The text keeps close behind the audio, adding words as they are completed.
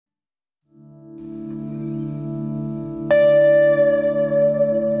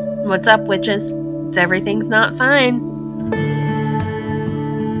What's up, witches? It's Everything's Not Fine.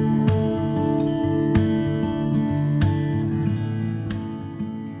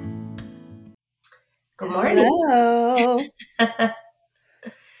 Good morning. Hello.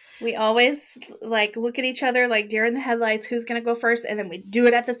 We always look at each other like deer in the headlights, who's going to go first, and then we do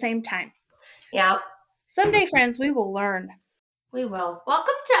it at the same time. Yeah. Someday, friends, we will learn. We will.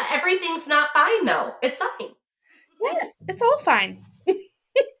 Welcome to Everything's Not Fine, though. It's fine. Yes, it's all fine.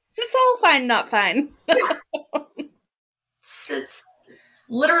 It's all fine, not fine. It's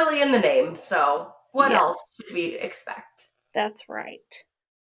literally in the name, so what else should we expect? That's right.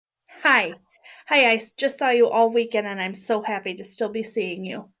 Hi, I just saw you all weekend, and I'm so happy to still be seeing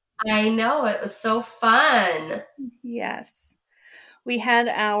you. I know, it was so fun. Yes. We had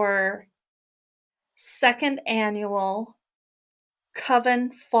our second annual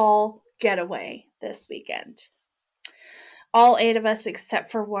Coven Fall Getaway this weekend. All 8 of us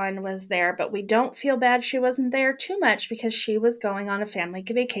except for one was there, but we don't feel bad she wasn't there too much because she was going on a family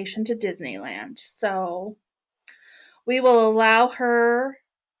vacation to Disneyland. So we will allow her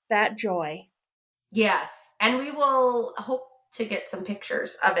that joy. Yes, and we will hope to get some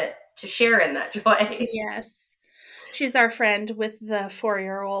pictures of it to share in that joy. Yes. She's our friend with the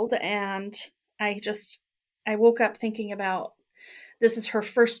 4-year-old, and I woke up thinking about this is her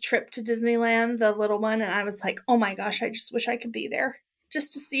first trip to Disneyland, the little one, and I was like, oh my gosh, I just wish I could be there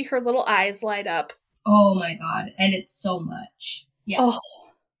just to see her little eyes light up. Oh my God. And it's so much. Yeah. Oh.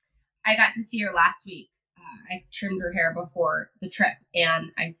 I got to see her last week. I trimmed her hair before the trip,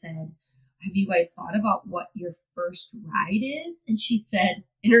 and I said, have you guys thought about what your first ride is? And she said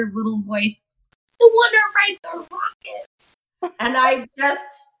in her little voice, the one to ride the rockets. And I just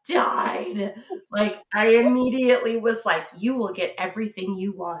died. I immediately was like, you will get everything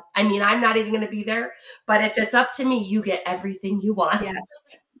you want. I mean, I'm not even going to be there, but if it's up to me, you get everything you want.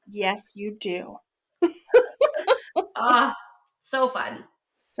 Yes. Yes, you do. So fun.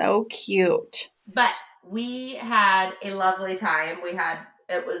 So cute. But we had a lovely time.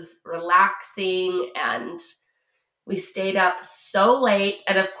 It was relaxing, and we stayed up so late.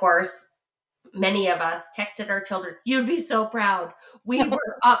 And of course, many of us texted our children, you'd be so proud. We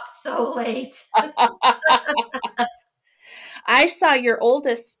were up so late. I saw your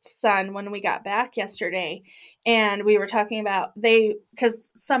oldest son when we got back yesterday, and we were talking about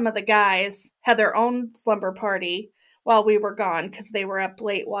because some of the guys had their own slumber party while we were gone because they were up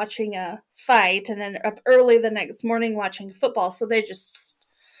late watching a fight and then up early the next morning watching football. So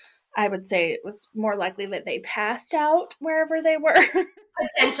I would say it was more likely that they passed out wherever they were.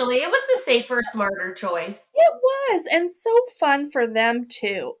 Potentially. It was the safer, smarter choice. It was, and so fun for them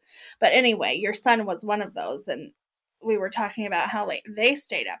too. But anyway, your son was one of those, and we were talking about how late they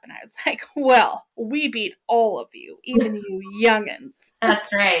stayed up, and I was like, well, we beat all of you, even you youngins.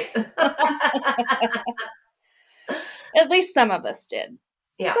 That's right. At least some of us did.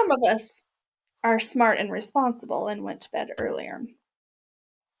 Yeah. Some of us are smart and responsible and went to bed earlier.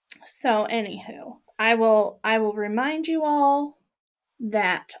 So anywho, I will remind you all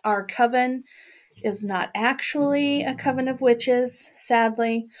that our coven is not actually a coven of witches,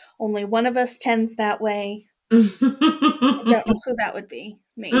 sadly. Only one of us tends that way. I don't know who that would be.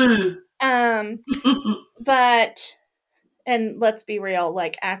 Me. But, and let's be real,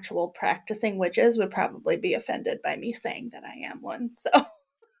 actual practicing witches would probably be offended by me saying that I am one. So,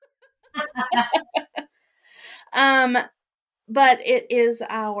 but it is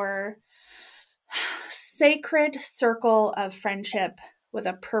our sacred circle of friendship with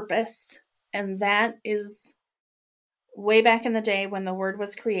a purpose, and that is way back in the day when the word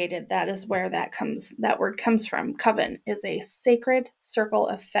was created. That is where that word comes from. Coven is a sacred circle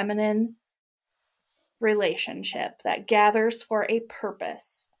of feminine relationship that gathers for a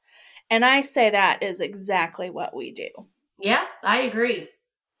purpose. And I say that is exactly what we do. Yeah, I agree.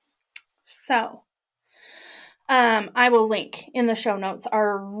 So, I will link in the show notes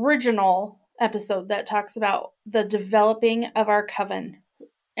our original episode that talks about the developing of our coven,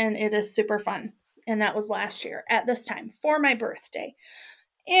 and it is super fun. And that was last year at this time for my birthday.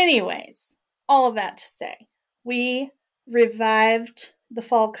 Anyways, all of that to say, we revived the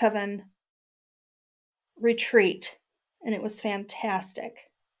Fall Coven retreat, and it was fantastic.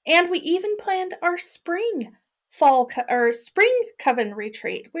 And we even planned our spring Coven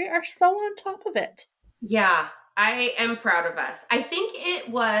retreat. We are so on top of it. Yeah, I am proud of us. I think it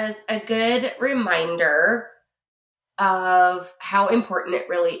was a good reminder of how important it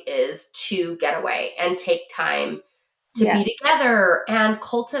really is to get away and take time to be together and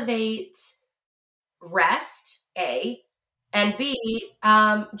cultivate rest, And B,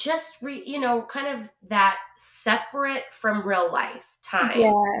 just kind of that separate from real life time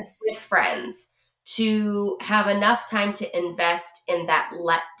Yes. with friends to have enough time to invest in that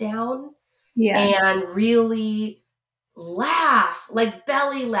letdown Yes. and really laugh, like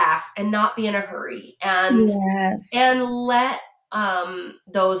belly laugh, and not be in a hurry, and Yes. let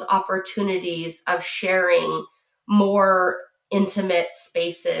those opportunities of sharing more intimate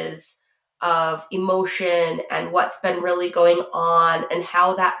spaces of emotion and what's been really going on and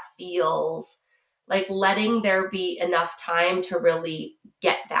how that feels, like letting there be enough time to really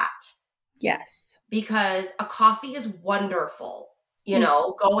get that. Yes. Because a coffee is wonderful,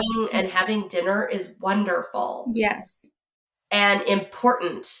 going and having dinner is wonderful Yes. and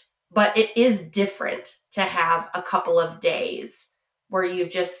important, but it is different to have a couple of days where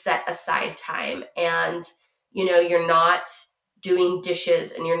you've just set aside time and, you're not doing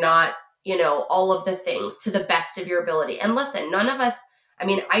dishes and you're not, all of the things to the best of your ability. And listen, none of us,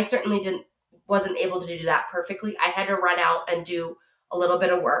 I certainly wasn't able to do that perfectly. I had to run out and do a little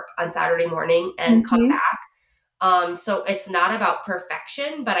bit of work on Saturday morning and come back. So it's not about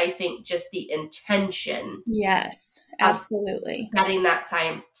perfection, but I think just the intention. Yes, absolutely. Setting that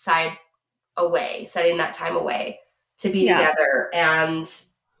time away to be together. And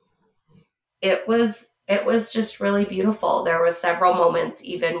it was just really beautiful. There was several moments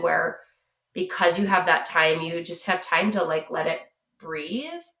even where, because you have that time, you just have time to like let it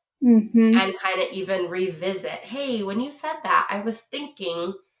breathe and kind of even revisit, hey, when you said that, I was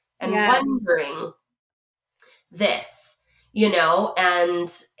thinking and wondering this, and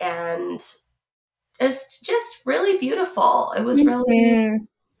it's just really beautiful. It was really,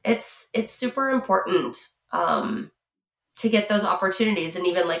 it's super important to get those opportunities. And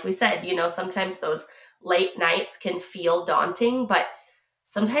even like we said, sometimes those late nights can feel daunting, but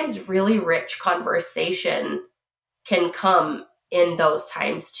sometimes really rich conversation can come in those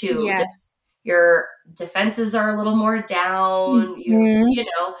times too. Yes. Your defenses are a little more down,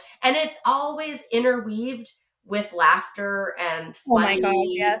 and it's always interweaved with laughter and funny, oh my God,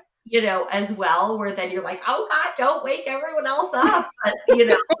 yes. As well, where then you're like, oh God, don't wake everyone else up. But,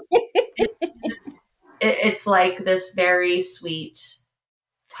 it's just, it's like this very sweet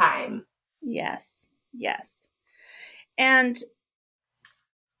time. Yes. Yes. And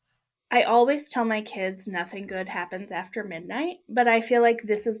I always tell my kids nothing good happens after midnight, but I feel like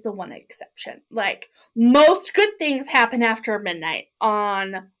this is the one exception. Like, most good things happen after midnight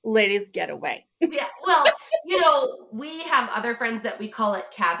on Ladies Getaway. Yeah, well, we have other friends that we call it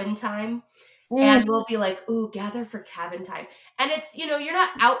cabin time. And we'll be like, ooh, gather for cabin time. And it's, you're not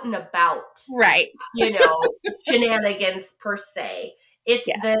out and about. Right. Shenanigans per se. It's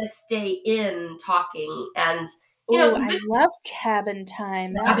the stay in talking and, I love cabin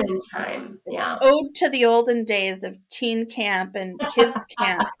time. Cabin time, yeah. Ode to the olden days of teen camp and kids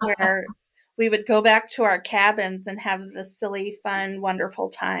camp where we would go back to our cabins and have the silly, fun, wonderful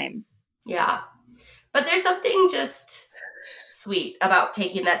time. Yeah. But there's something just sweet about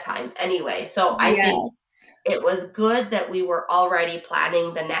taking that time anyway. So I think it was good that we were already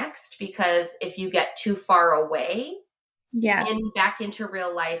planning the next, because if you get too far away back into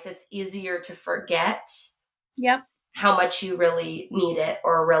real life, it's easier to forget how much you really need it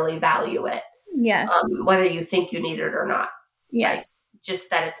or really value it. Yes. Whether you think you need it or not. Yes. Like, just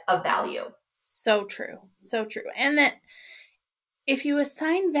that it's of value. So true. So true. And that if you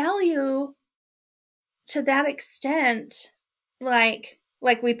assign value to that extent, like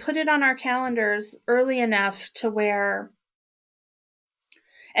we put it on our calendars early enough to where,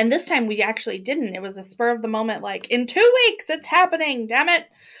 and this time we actually didn't. It was a spur of the moment, like, in 2 weeks it's happening, damn it.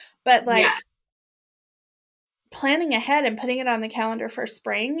 But planning ahead and putting it on the calendar for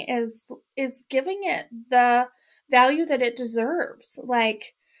spring is giving it the value that it deserves.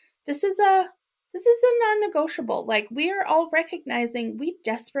 Like, this is a non-negotiable. Like, we are all recognizing we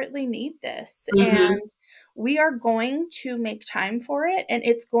desperately need this, and we are going to make time for it, and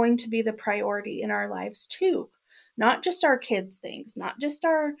it's going to be the priority in our lives too. Not just our kids' things, not just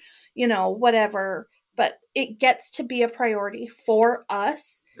our, whatever, but it gets to be a priority for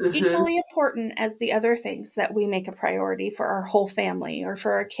us, equally important as the other things that we make a priority for our whole family or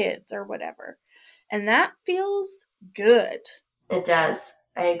for our kids or whatever. And that feels good. It does.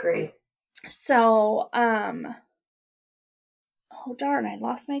 I agree. So, oh darn, I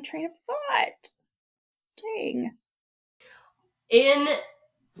lost my train of thought. Dang. In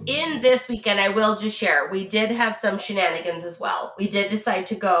this weekend, I will just share, we did have some shenanigans as well. We did decide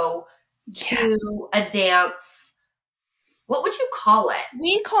to go to a dance. What would you call it?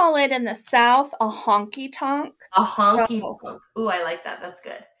 We call it in the South a honky tonk. A honky tonk. Ooh, I like that. That's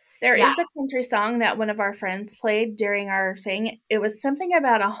good. There Yeah. is a country song that one of our friends played during our thing. It was something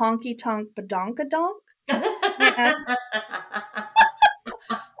about a honky tonk badonkadonk. I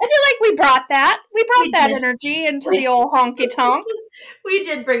feel like we brought that. We brought that energy into the old honky tonk. We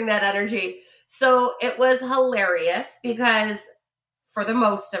did bring that energy. So it was hilarious because for the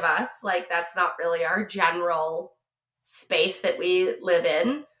most of us, like that's not really our general space that we live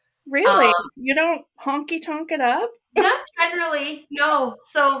in. Really? You don't honky tonk it up? Not generally, no.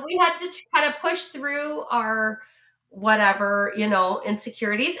 So we had to kind of push through our whatever,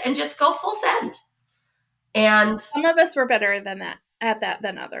 insecurities and just go full send. And some of us were better at that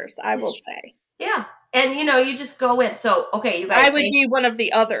than others, I will say. Yeah. And you just go in. So, okay, you guys. I would be one of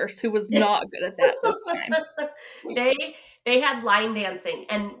the others who was not good at that this time. They had line dancing,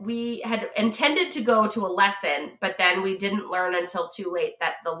 and we had intended to go to a lesson, but then we didn't learn until too late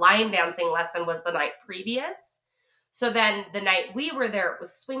that the line dancing lesson was the night previous. So then the night we were there, it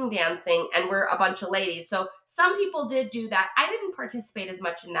was swing dancing, and we're a bunch of ladies. So some people did do that. I didn't participate as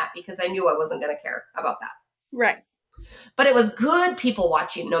much in that because I knew I wasn't going to care about that. Right. But it was good people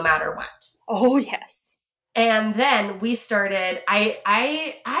watching no matter what. Oh, yes. And then we started,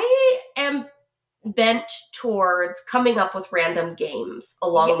 I am bent towards coming up with random games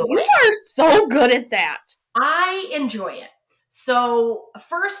along the way. You are so good at that. I enjoy it. So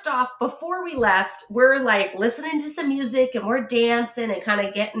first off, before we left, we're like listening to some music and we're dancing and kind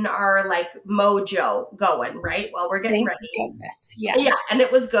of getting our like mojo going, right? While we're getting ready. Goodness, yes. Yeah, and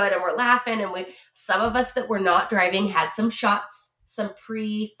it was good and we're laughing, and some of us that were not driving had some shots, some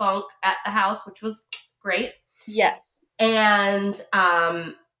pre-funk at the house, which was great. Yes. And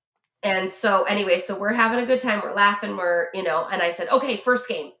so anyway, so we're having a good time, we're laughing, and I said, okay, first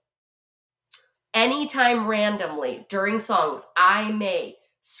game. Anytime randomly during songs, I may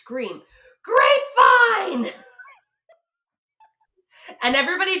scream, grapevine! And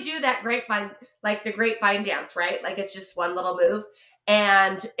everybody do that grapevine, like the grapevine dance, right? Like it's just one little move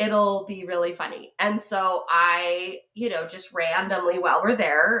and it'll be really funny. And so I, just randomly while we're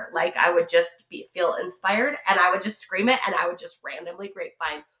there, like I would just feel inspired and I would just scream it and I would just randomly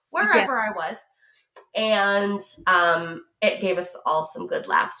grapevine wherever I was. And it gave us all some good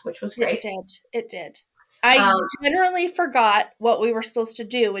laughs, which was great. It did. I generally forgot what we were supposed to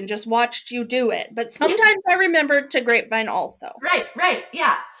do and just watched you do it. But sometimes I remembered to grapevine also. Right.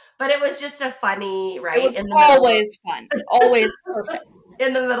 Yeah. But it was just a funny, right? It was always fun. Always perfect.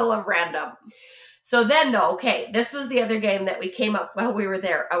 In the middle of random. So then though, okay, this was the other game that we came up while we were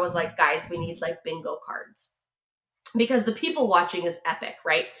there. I was like, guys, we need like bingo cards. Because the people watching is epic,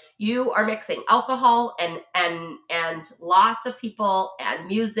 right? You are mixing alcohol and lots of people and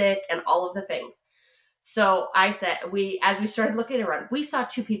music and all of the things. So I said, as we started looking around, we saw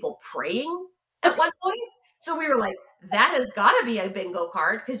two people praying at one point. So we were like, that has got to be a bingo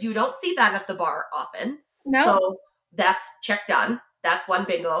card because you don't see that at the bar often. No. So that's check done. That's one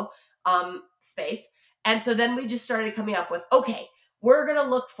bingo space. And so then we just started coming up with, okay, we're going to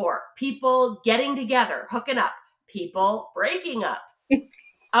look for people getting together, hooking up, people breaking up,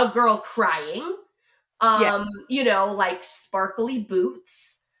 a girl crying, yes. Like sparkly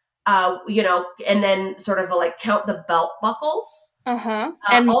boots, and then sort of like count the belt buckles. And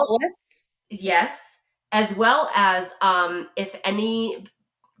bullets. Yes. As well as if any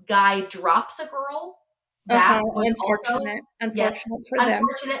guy drops a girl, that was unfortunate.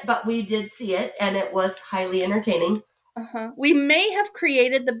 Unfortunate, but we did see it and it was highly entertaining. We may have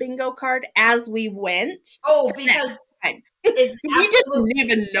created the bingo card as we went. Oh, because it's we didn't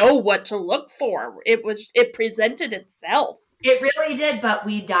even know what to look for. It presented itself. It really did, but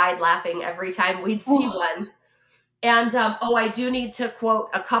we died laughing every time we'd see one. And I do need to quote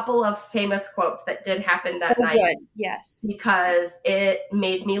a couple of famous quotes that did happen that night. Good. Yes, because it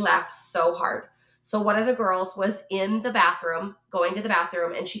made me laugh so hard. So one of the girls was in the bathroom, going to the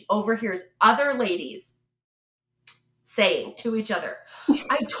bathroom, and she overhears other ladies saying to each other,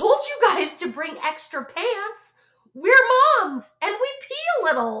 I told you guys to bring extra pants. We're moms and we pee a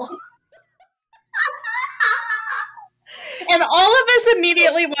little. And all of us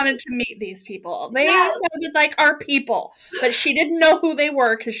immediately wanted to meet these people. They sounded like our people, but she didn't know who they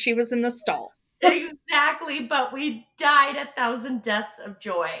were because she was in the stall. Exactly, but we died 1,000 deaths of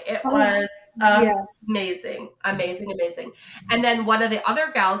joy. It was amazing. And then one of the other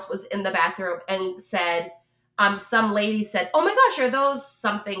gals was in the bathroom and said, some lady said, oh my gosh, are those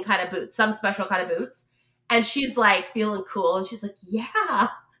something kind of boots, some special kind of boots? And she's like feeling cool. And she's like, yeah.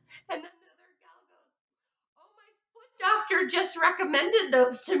 And then the other gal goes, oh, my foot doctor just recommended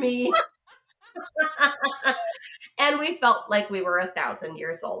those to me. and we felt like we were 1,000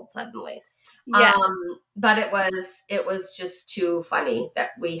 years old suddenly. Yeah. But it was just too funny that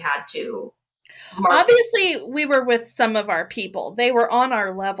we had to. Obviously, we were with some of our people. They were on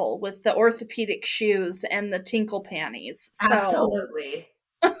our level with the orthopedic shoes and the tinkle panties. So. Absolutely.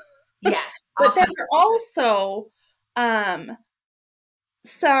 Yes. But there were also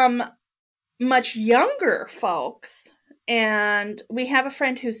some much younger folks. And we have a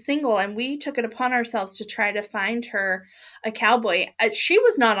friend who's single, and we took it upon ourselves to try to find her a cowboy. She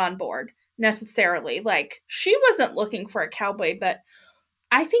was not on board necessarily. Like, she wasn't looking for a cowboy, but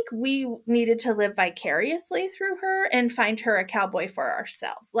I think we needed to live vicariously through her and find her a cowboy for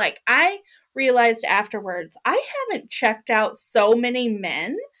ourselves. Like, I realized afterwards, I haven't checked out so many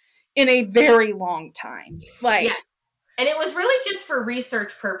men in a very long time. Like, yes. And it was really just for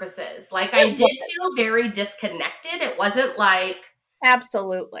research purposes. Like, I did feel very disconnected. It wasn't like,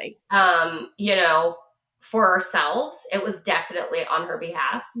 absolutely, for ourselves. It was definitely on her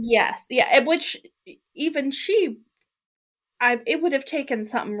behalf. Yes. Yeah. Which even it would have taken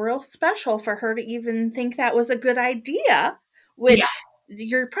something real special for her to even think that was a good idea, which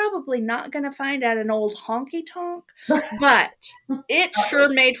you're probably not going to find at an old honky tonk, but it sure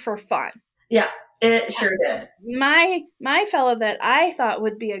made for fun. Yeah, it sure did. My fellow that I thought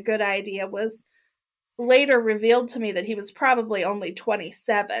would be a good idea was later revealed to me that he was probably only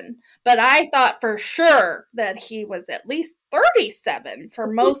 27, but I thought for sure that he was at least 37 for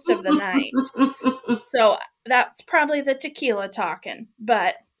most of the night. So that's probably the tequila talking,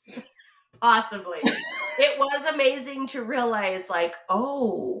 but possibly. It was amazing to realize, like,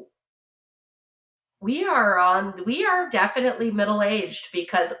 oh, we are definitely middle-aged,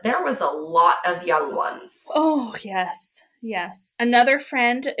 because there was a lot of young ones. Oh, yes. Yes. Another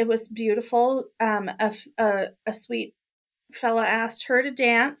friend, it was beautiful. A sweet fella asked her to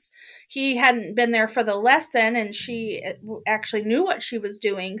dance. He hadn't been there for the lesson, and she actually knew what she was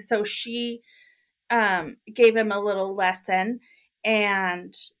doing. So she gave him a little lesson,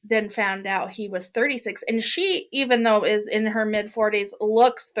 and then found out he was 36. And she, even though is in her mid-40s,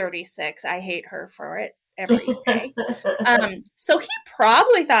 looks 36. I hate her for it every day. So he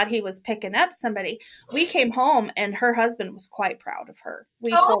probably thought he was picking up somebody. We came home, and her husband was quite proud of her. We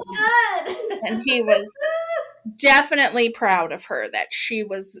told him, and he was definitely proud of her that she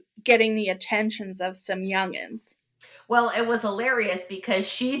was getting the attentions of some youngins. Well, it was hilarious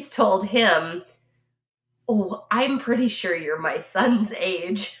because she's told him, "Oh, I'm pretty sure you're my son's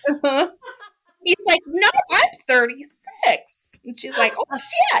age." He's like, "No, I'm 36." And she's like, "Oh,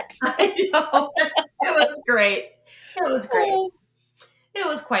 shit." I know. It was great. It was great. It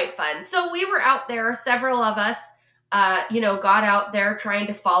was quite fun. So we were out there, several of us, got out there trying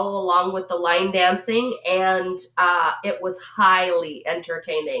to follow along with the line dancing, and it was highly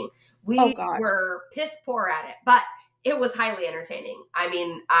entertaining. We were piss poor at it, but it was highly entertaining. I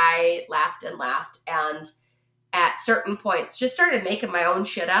mean, I laughed and laughed, and at certain points just started making my own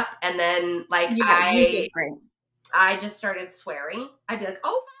shit up, and then I just started swearing. I'd be like,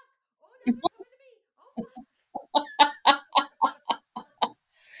 "Oh, fuck.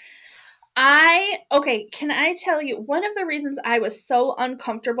 Can I tell you, one of the reasons I was so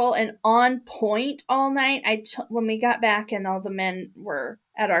uncomfortable and on point all night, when we got back and all the men were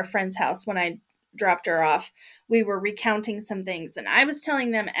at our friend's house when I dropped her off, we were recounting some things, and I was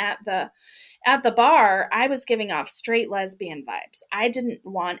telling them at the bar, I was giving off straight lesbian vibes. I didn't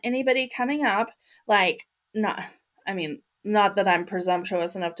want anybody coming up, not that I'm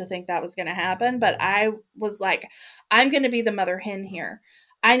presumptuous enough to think that was going to happen, but I was like, I'm going to be the mother hen here.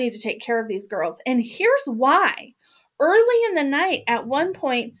 I need to take care of these girls. And here's why. Early in the night, at one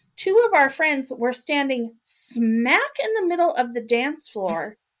point, two of our friends were standing smack in the middle of the dance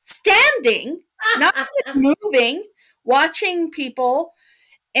floor, standing, not moving, watching people.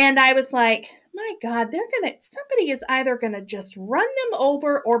 And I was like, my God, somebody is either going to just run them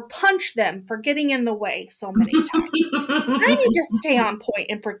over or punch them for getting in the way so many times. I need to stay on point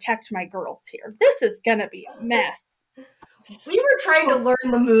and protect my girls here. This is going to be a mess. We were trying to learn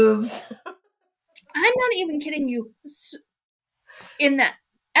the moves. I'm not even kidding you. In the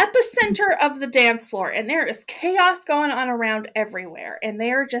epicenter of the dance floor, and there is chaos going on around everywhere, and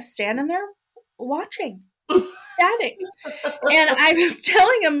they are just standing there watching. Static. And I was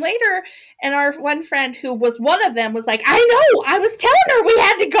telling him later, and our one friend who was one of them was like, I know, I was telling her we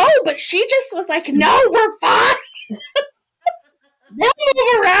had to go, but she just was like, no, we're fine. They'll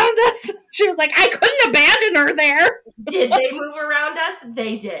move around us. She was like, I couldn't abandon her there. Did they move around us?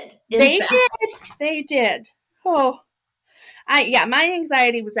 They did. They did. Oh. My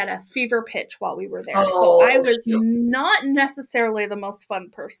anxiety was at a fever pitch while we were there. So I was not necessarily the most fun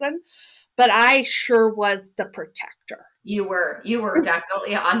person, but I sure was the protector. You were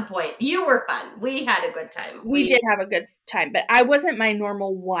definitely on point. You were fun. We had a good time. We did have a good time, but I wasn't my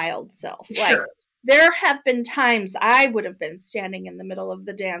normal wild self. Sure. Like, there have been times I would have been standing in the middle of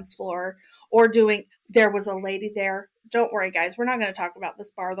the dance floor or there was a lady there. Don't worry, guys. We're not going to talk about this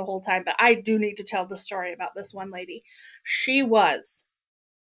bar the whole time, but I do need to tell the story about this one lady. She was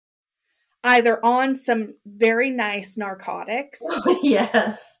either on some very nice narcotics.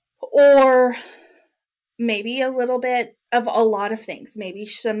 Yes. Or maybe a little bit of a lot of things. Maybe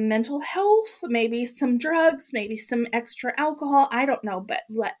some mental health, maybe some drugs, maybe some extra alcohol. I don't know. But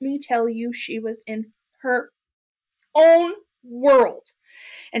let me tell you, she was in her own world.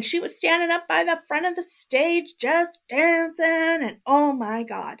 And she was standing up by the front of the stage just dancing. And oh my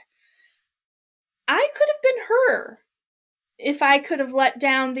God. I could have been her if I could have let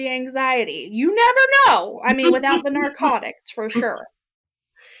down the anxiety. You never know. I mean, without the narcotics, for sure.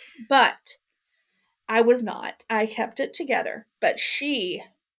 But I was not. I kept it together. But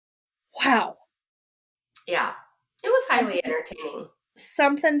wow. Yeah. It was highly entertaining.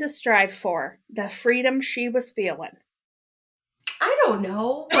 Something to strive for. The freedom she was feeling. I don't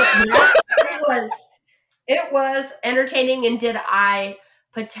know. It was entertaining. And did I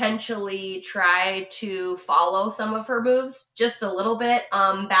potentially try to follow some of her moves just a little bit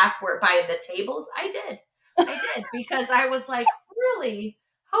back where by the tables? I did because I was like, really?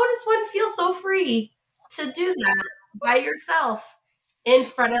 How does one feel so free to do that by yourself in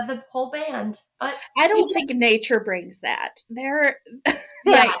front of the whole band? But I don't think nature brings that. No,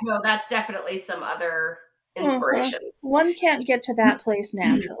 that's definitely some other inspirations. One can't get to that place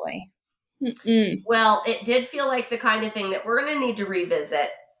naturally. Well, it did feel like the kind of thing that we're going to need to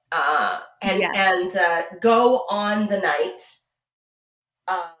revisit and go on the night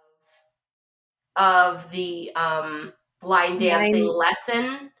of the line dancing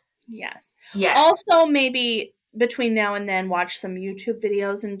lesson. Yes. Yes. Also, maybe between now and then, watch some YouTube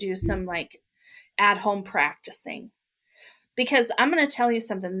videos and do some like at-home practicing. Because I'm going to tell you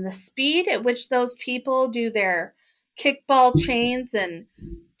something. The speed at which those people do their kickball chains and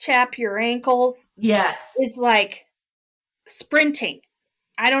tap your ankles. Yes. Is like sprinting.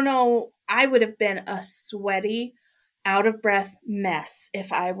 I don't know. I would have been a sweaty, out of breath mess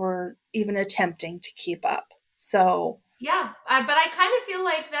if I were even attempting to keep up. So yeah, but I kind of feel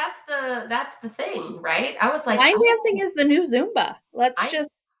like that's the thing, right? I was like, line dancing is the new Zumba.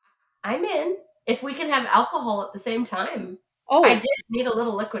 I'm in. If we can have alcohol at the same time. Oh, I did need a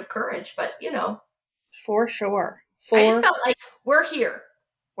little liquid courage, but for sure. I just felt like we're here.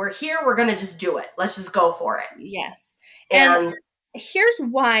 We're going to just do it. Let's just go for it. Yes. And here's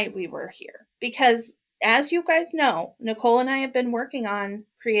why we were here. Because as you guys know, Nicole and I have been working on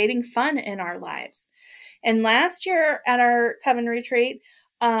creating fun in our lives. And last year at our Coven retreat,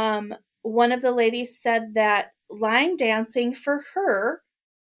 one of the ladies said that line dancing for her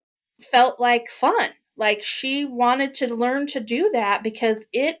felt like fun. Like she wanted to learn to do that because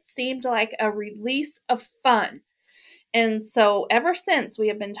it seemed like a release of fun. And so ever since we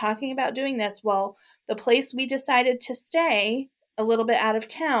have been talking about doing this, well, the place we decided to stay a little bit out of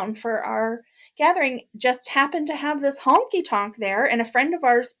town for our gathering just happened to have this honky tonk there, and a friend of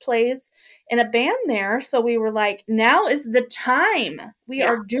ours plays in a band there. So we were like, now is the time. We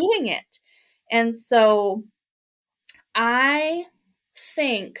are doing it. And so I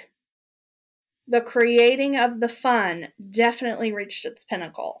think the creating of the fun definitely reached its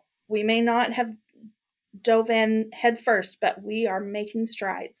pinnacle. We may not have dove in head first, but we are making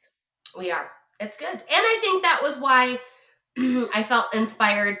strides. We are. It's good. And I think that was why I felt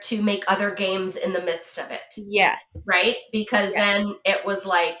inspired to make other games in the midst of it. Yes. Right? Because then it was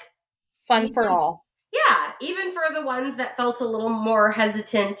like fun for all. Yeah. Even for the ones that felt a little more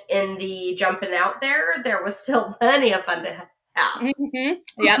hesitant in the jumping out there was still plenty of fun to have. Mm-hmm.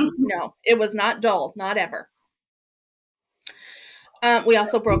 Yep. No, it was not dull. Not ever. We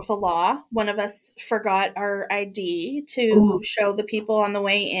also broke the law. One of us forgot our ID to show the people on the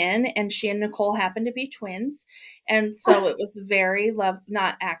way in, and she and Nicole happened to be twins. And so it was very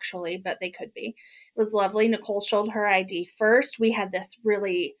not actually, but they could be. It was lovely. Nicole showed her ID first. We had this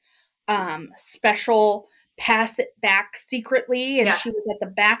really special pass it back secretly, and she was at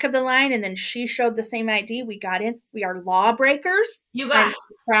the back of the line, and then she showed the same ID. We got in. We are lawbreakers. You guys.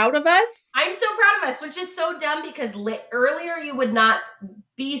 I'm proud of us. I'm so proud of us, which is so dumb because earlier you would not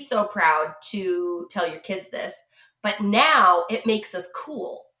be so proud to tell your kids this, but now it makes us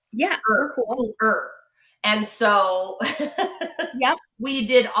cool. Yeah, we're cool. Cooler. And so we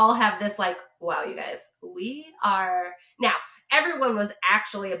did all have this like, wow, you guys, we are now. everyone was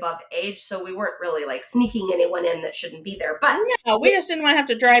actually above age, so we weren't really like sneaking anyone in that shouldn't be there. But no, we just didn't want to have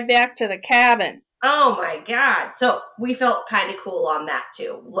to drive back to the cabin. Oh my God. So we felt kind of cool on that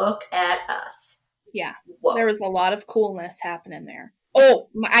too. Look at us. Yeah. Whoa. There was a lot of coolness happening there. Oh,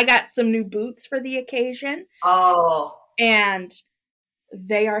 I got some new boots for the occasion. Oh. And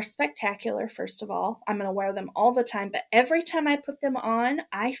they are spectacular, first of all. I'm going to wear them all the time. But every time I put them on,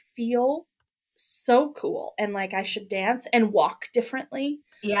 I feel so cool. And like I should dance and walk differently.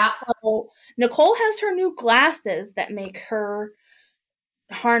 Yeah. So Nicole has her new glasses that make her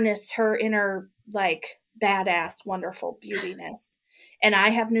harness her inner like badass wonderful beautiness, and I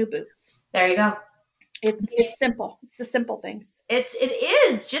have new boots. There you go. It's simple. It's the simple things. It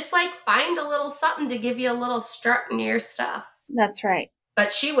is just like find a little something to give you a little strut in your stuff. That's right.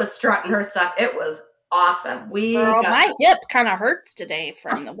 But she was strutting her stuff. It was awesome. Girl, my hip kind of hurts today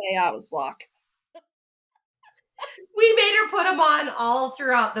from the way I was walking. We made her put them on all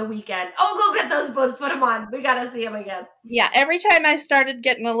throughout the weekend. Oh, go get those boots. Put them on. We got to see them again. Yeah, every time I started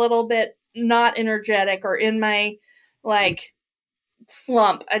getting a little bit not energetic or in my, like,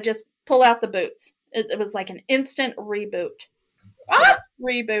 slump, I just pull out the boots. It was like an instant reboot.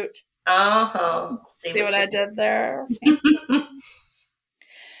 Reboot. Uh-huh. See what I did there?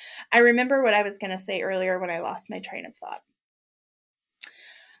 I remember what I was going to say earlier when I lost my train of thought.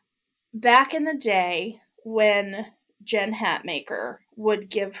 Back in the day when Jen Hatmaker would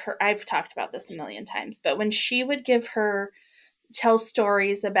give her, I've talked about this a million times, but when she would tell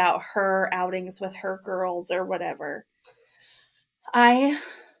stories about her outings with her girls or whatever, I,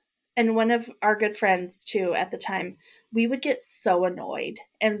 and one of our good friends too at the time, we would get so annoyed.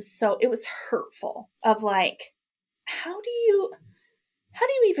 And so it was hurtful of like, how do you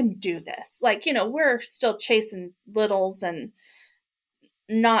even do this? Like, you know, we're still chasing littles and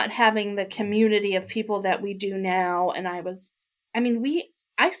not having the community of people that we do now. And I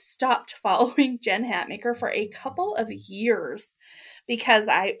stopped following Jen Hatmaker for a couple of years because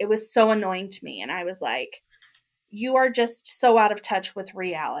it was so annoying to me. And I was like, you are just so out of touch with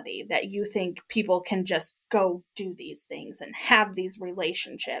reality that you think people can just go do these things and have these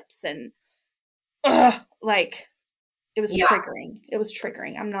relationships. And like, it was triggering. It was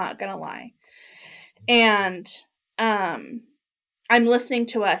triggering. I'm not going to lie. And, I'm listening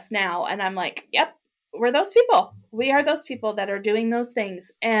to us now and I'm like, yep, we're those people. We are those people that are doing those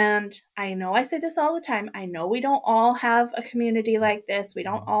things. And I know I say this all the time. I know we don't all have a community like this. We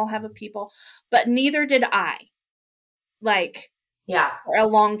don't all have a people, but neither did I. Like, for a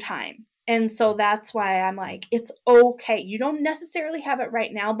long time. And so that's why I'm like, it's okay. You don't necessarily have it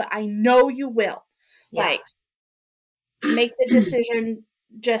right now, but I know you will. Yeah. Like, make the decision,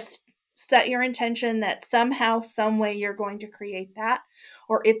 just set your intention that somehow, some way you're going to create that,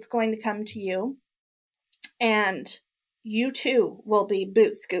 or it's going to come to you. And you too will be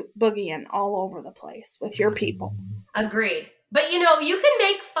boot scoop boogieing all over the place with your people. Agreed. But you know, you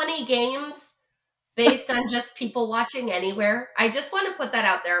can make funny games based on just people watching anywhere. I just want to put that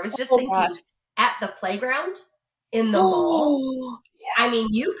out there. I was just thinking at the playground in the mall. Yes. I mean,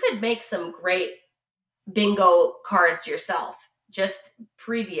 you could make some great bingo cards yourself. Just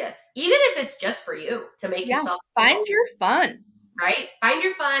previous, even if it's just for you to make yourself find your fun, right? Find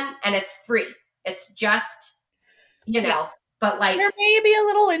your fun, and it's free. It's just, you know, but like there may be a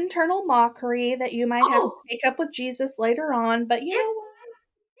little internal mockery that you might have to take up with Jesus later on, but you know what?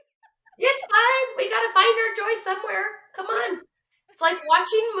 It's fine. We got to find our joy somewhere. Come on. It's like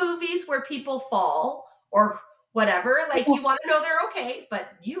watching movies where people fall or whatever. Like you want to know they're okay, but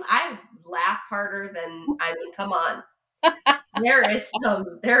I laugh harder than, come on. There is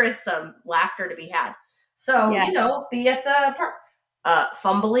some laughter to be had. So, you know, be at the park,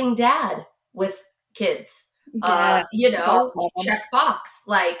 fumbling dad with kids, you know, check box,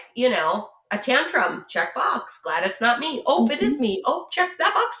 like, you know, a tantrum, check box. Glad it's not me. Oh, it is me. Oh, check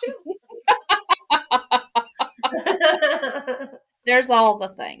that box too. There's all the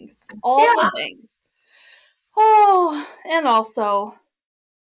things, the things. Oh, and also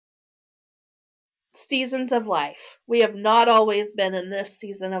seasons of life. We have not always been in this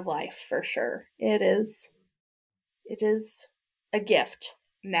season of life for sure. It is a gift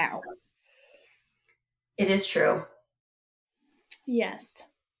now. It is true. Yes.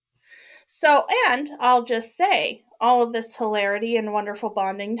 So, and I'll just say, all of this hilarity and wonderful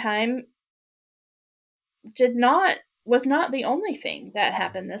bonding time was not the only thing that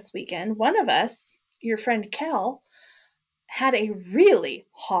happened this weekend. One of us, your friend Kel, had a really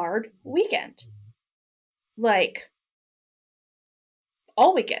hard weekend. Like,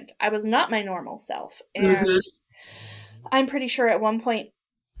 all weekend. I was not my normal self. And I'm pretty sure at one point,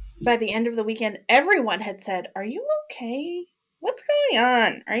 by the end of the weekend, everyone had said, "Are you okay?" what's going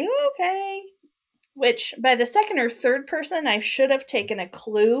on? Are you okay? Which, by the second or third person, I should have taken a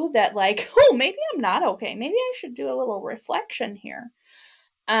clue that, like, oh, maybe I'm not okay. Maybe I should do a little reflection here.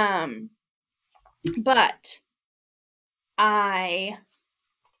 But I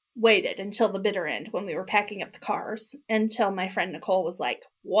waited until the bitter end when we were packing up the cars until my friend Nicole was like,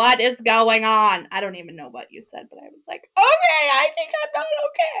 what is going on? I don't even know what you said, but I was like, okay, I think I'm not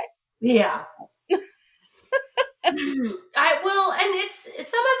okay. Yeah. And it's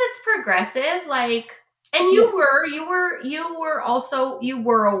some of it's progressive, like, and you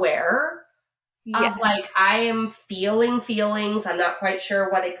were aware of, like, I am feeling feelings. I'm not quite sure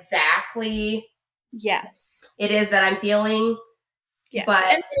what exactly it is that I'm feeling. Yes. But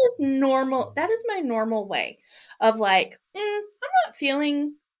and it is normal. That is my normal way of, like, I'm not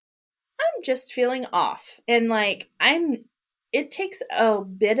feeling, I'm just feeling off. And, like, it takes a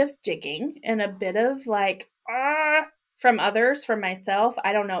bit of digging and a bit of, like, from others, from myself,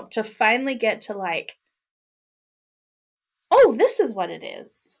 I don't know, to finally get to, like, oh, this is what it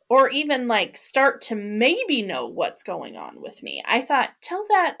is. Or even, like, start to maybe know what's going on with me. I thought, tell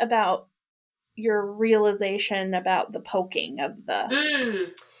that about your realization about the poking of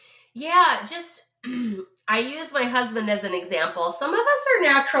the... Yeah, just I use my husband as an example. Some of us are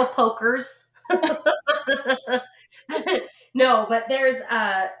natural pokers. No, but there's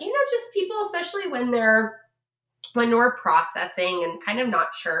just people, especially when we're processing and kind of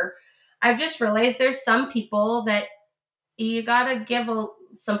not sure. I've just realized there's some people that you gotta give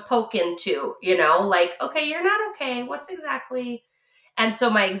some poking to, like, okay, you're not okay. What's exactly? And so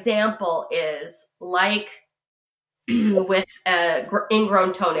my example is like with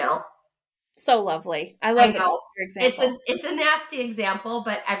ingrown toenail. So lovely. I love your example. It's a nasty example,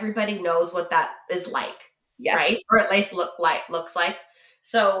 but everybody knows what that is like, yes. Right? Or at least looks like.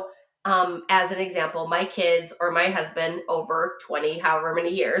 So, as an example, my kids or my husband over 20, however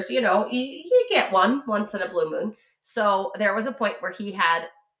many years, you get one once in a blue moon. So there was a point where he had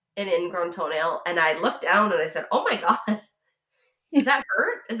an ingrown toenail, and I looked down and I said, "Oh my God, does that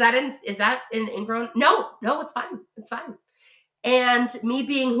hurt? Is that an ingrown? No, it's fine. It's fine." And me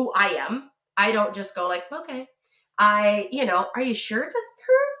being who I am, I don't just go like, okay. Are you sure it doesn't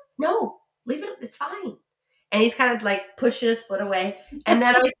hurt? No, leave it. It's fine. And he's kind of like pushing his foot away. And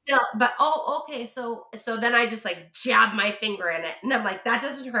then okay. So then I just like jab my finger in it. And I'm like, that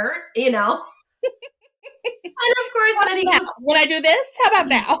doesn't hurt, And of course, then he goes, when I do this, how about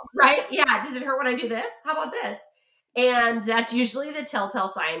now? Right? Yeah. Does it hurt when I do this? How about this? And that's usually the telltale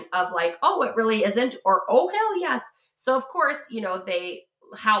sign of, like, oh, it really isn't, or, oh, hell yes. So of course, they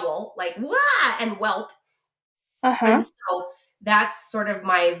howl like, wah, and whelp. And so that's sort of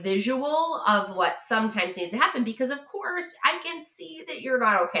my visual of what sometimes needs to happen, because of course I can see that you're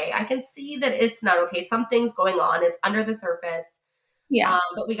not okay. I can see that it's not okay. Something's going on. It's under the surface. Yeah.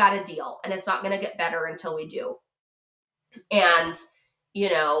 But we got to deal, and it's not going to get better until we do. And,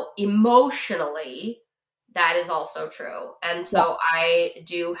 emotionally, that is also true. And so I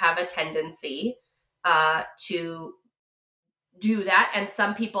do have a tendency to do that. And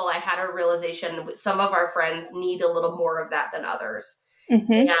some people, I had a realization, some of our friends need a little more of that than others.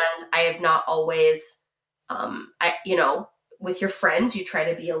 And I have not always, with your friends, you try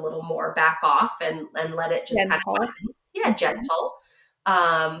to be a little more back off and let it just kind of happen. Yeah, gentle.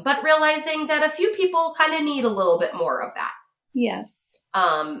 But realizing that a few people kind of need a little bit more of that. Yes.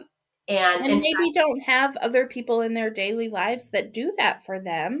 And maybe don't have other people in their daily lives that do that for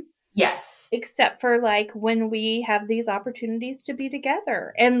them. Yes. Except for, like, when we have these opportunities to be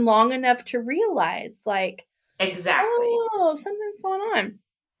together and long enough to realize, like, exactly. Oh, something's going on.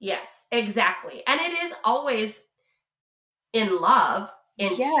 Yes, exactly. And it is always in love,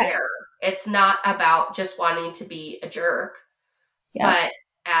 in care. It's not about just wanting to be a jerk. But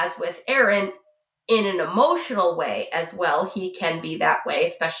as with Aaron, in an emotional way as well, he can be that way,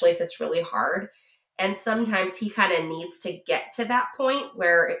 especially if it's really hard. And sometimes he kind of needs to get to that point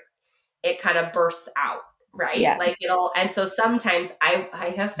where it kind of bursts out, right? Yes. Like and so sometimes I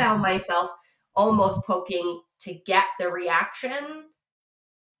have found myself almost poking to get the reaction,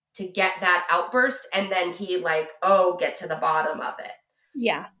 to get that outburst, and then he get to the bottom of it.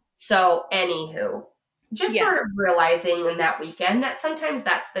 Yeah. So anywho, just sort of realizing in that weekend that sometimes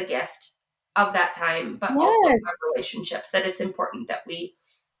that's the gift of that time, but also of relationships, that it's important that we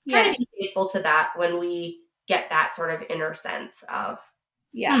try to be faithful to that when we get that sort of inner sense of,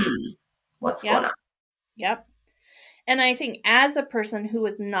 what's going on. Yep. And I think as a person who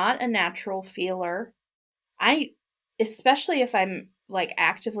is not a natural feeler, especially if I'm, like,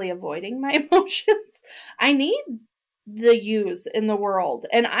 actively avoiding my emotions, I need the yous in the world.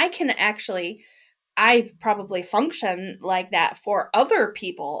 And I can actually I probably function like that for other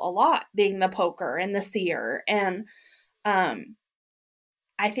people a lot, being the poker and the seer. And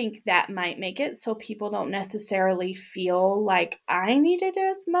I think that might make it so people don't necessarily feel like I need it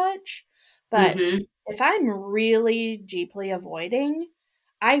as much. But if I'm really deeply avoiding,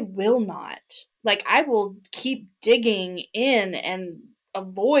 I will not. Like, I will keep digging in and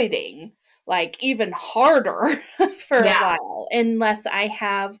avoiding, like, even harder for a while, unless I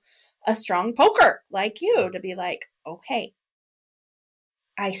have a strong poker like you to be like, okay,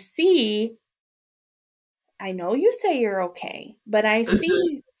 I see, I know you say you're okay, but I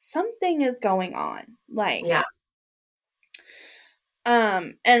see something is going on. Like,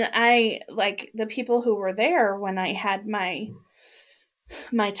 and I, like, the people who were there when I had my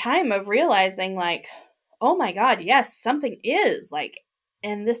time of realizing, like, oh my God, yes, something is, like,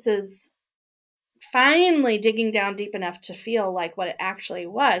 and this is finally digging down deep enough to feel like what it actually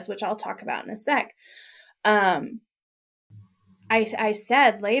was, which I'll talk about in a sec. I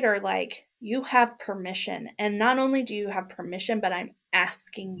said later, like, you have permission. And not only do you have permission, but I'm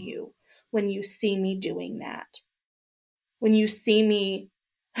asking you when you see me doing that. When you see me,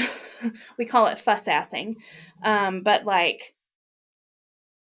 we call it fuss-assing, but like,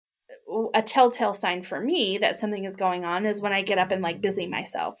 a telltale sign for me that something is going on is when I get up and like busy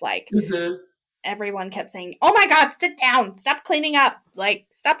myself. Like, everyone kept saying, oh my God, sit down, stop cleaning up, like,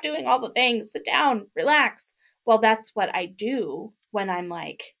 stop doing all the things, sit down, relax. Well, that's what I do when I'm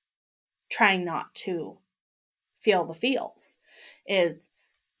like trying not to feel the feels, is,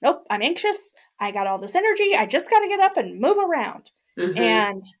 nope, I'm anxious, I got all this energy, I just got to get up and move around.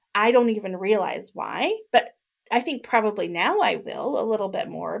 And I don't even realize why, but I think probably now I will a little bit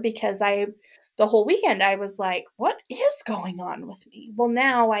more, because the whole weekend I was like, what is going on with me? Well,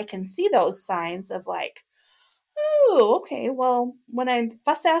 now I can see those signs of like, oh, okay, well, when I'm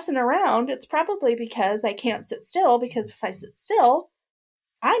fuss-assing around, it's probably because I can't sit still, because if I sit still,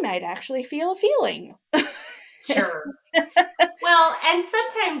 I might actually feel a feeling. Sure. Well, and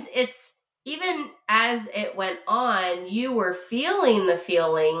sometimes it's, even as it went on, you were feeling the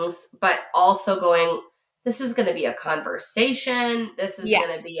feelings, but also going, this is going to be a conversation. This is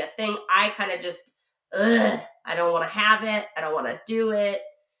going to be a thing. I kind of just, I don't want to have it. I don't want to do it.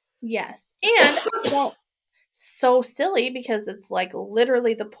 Yes. And well, so silly, because it's like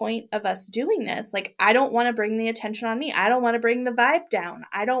literally the point of us doing this. Like, I don't want to bring the attention on me. I don't want to bring the vibe down.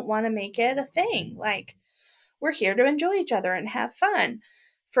 I don't want to make it a thing. Like, we're here to enjoy each other and have fun.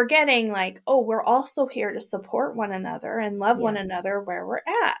 Forgetting, like, oh, we're also here to support one another and love one another where we're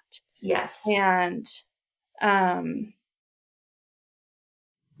at. Yes. And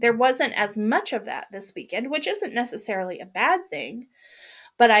there wasn't as much of that this weekend, which isn't necessarily a bad thing.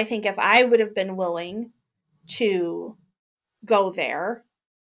 But I think if I would have been willing to go there,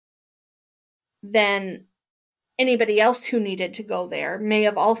 then anybody else who needed to go there may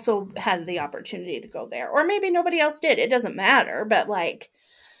have also had the opportunity to go there. Or maybe nobody else did. It doesn't matter. But like,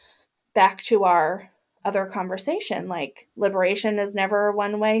 back to our other conversation, like, liberation is never a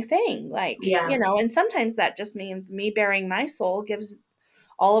one-way thing. Like, you know, and sometimes that just means me bearing my soul gives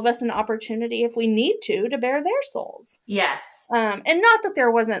all of us an opportunity, if we need to bear their souls. Yes. And not that there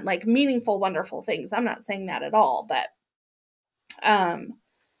wasn't like meaningful, wonderful things. I'm not saying that at all, but,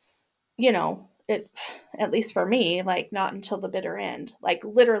 you know, it, at least for me, like, not until the bitter end. Like,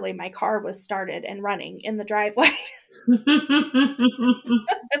 literally my car was started and running in the driveway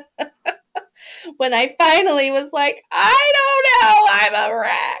when I finally was like, I don't know, I'm a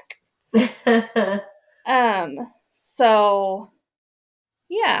wreck. So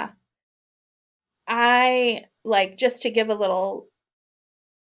yeah, I like, just to give a little,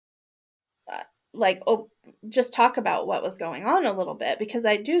 just talk about what was going on a little bit, because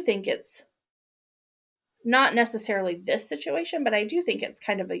I do think it's not necessarily this situation, but I do think it's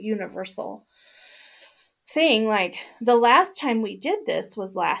kind of a universal thing. Like, the last time we did this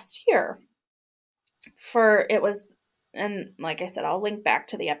was last year. And like I said, I'll link back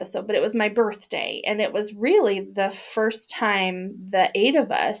to the episode, but it was my birthday, and it was really the first time the 8 of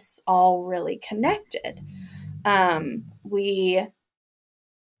us all really connected.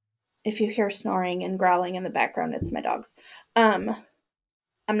 If you hear snoring and growling in the background, it's my dogs. I'm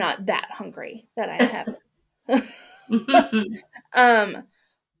not that hungry that I have.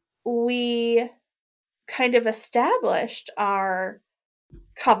 We kind of established our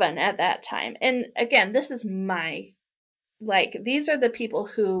coven at that time. And again, this is these are the people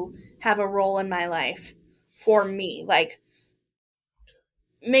who have a role in my life for me. Like,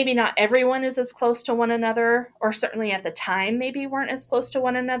 maybe not everyone is as close to one another, or certainly at the time maybe weren't as close to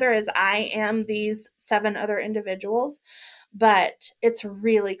one another as I am these 7 other individuals. But it's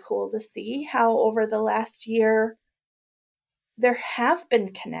really cool to see how over the last year there have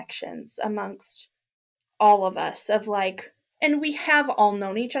been connections amongst all of us of like, and we have all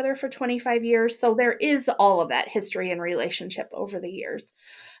known each other for 25 years. So there is all of that history and relationship over the years.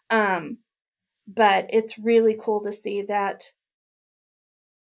 But it's really cool to see that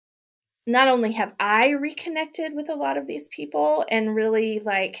not only have I reconnected with a lot of these people and really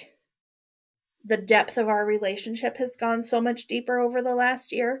like the depth of our relationship has gone so much deeper over the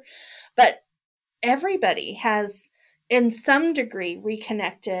last year, but everybody has in some degree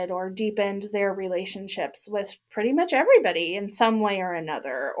reconnected or deepened their relationships with pretty much everybody in some way or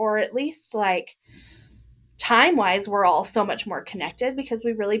another, or at least like time-wise, we're all so much more connected because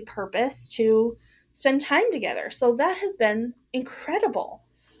we really purpose to spend time together. So that has been incredible.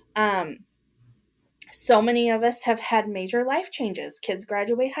 So many of us have had major life changes. Kids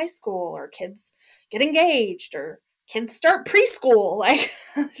graduate high school, or kids get engaged, or kids start preschool. Like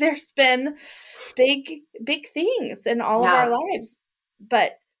there's been big things in all of our lives.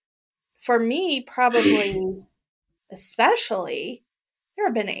 But for me, probably especially, there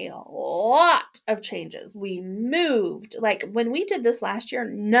have been a lot of changes. We moved. Like when we did this last year,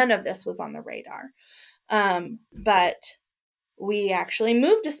 none of this was on the radar. But we actually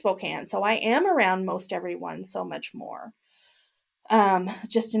moved to Spokane. So I am around most everyone so much more.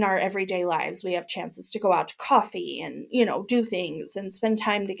 Just in our everyday lives, we have chances to go out to coffee and, do things and spend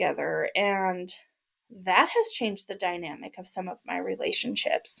time together. And that has changed the dynamic of some of my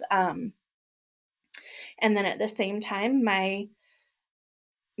relationships. And then at the same time, my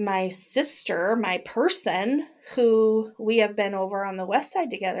sister, my person, who we have been over on the west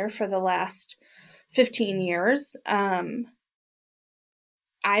side together for the last 15 years,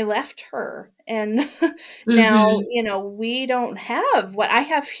 I left her. And now, we don't have what I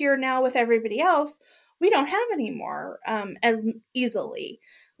have here now with everybody else. We don't have anymore as easily.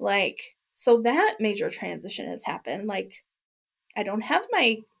 Like, so that major transition has happened. Like, I don't have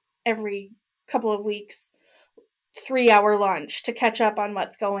my every couple of weeks 3-hour lunch to catch up on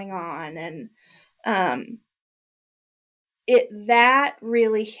what's going on. And that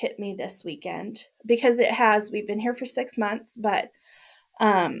really hit me this weekend because we've been here for 6 months, but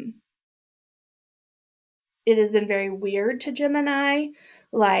it has been very weird to Jim and I.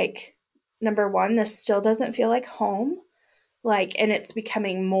 Like, number one, this still doesn't feel like home. Like, and it's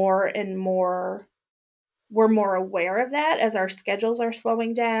becoming more and more, we're more aware of that as our schedules are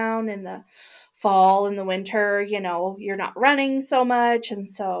slowing down in the fall and the winter. You're not running so much. And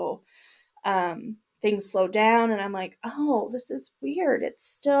so things slow down. And I'm like, oh, this is weird. It's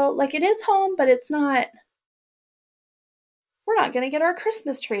still, like, it is home, but it's not. We're not going to get our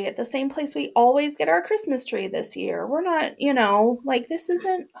Christmas tree at the same place we always get our Christmas tree this year. We're not, like, this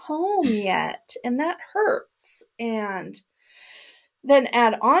isn't home yet. And that hurts. And then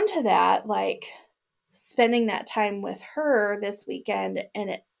add on to that, like, spending that time with her this weekend. And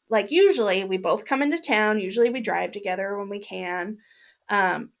it, like, usually we both come into town. Usually we drive together when we can.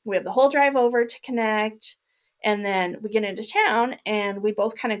 We have the whole drive over to connect. And then we get into town and we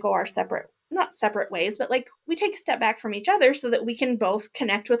both kind of go our not separate ways, but like we take a step back from each other so that we can both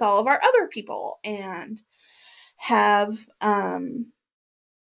connect with all of our other people and have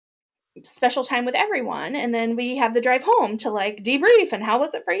special time with everyone. And then we have the drive home to like debrief and how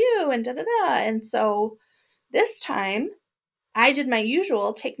was it for you and da-da-da. And so this time I did my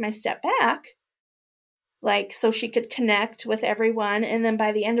usual, take my step back, like so she could connect with everyone. And then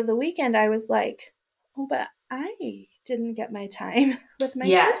by the end of the weekend, I was like, oh, but I didn't get my time with my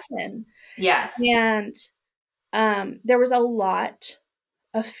person. Yes. And there was a lot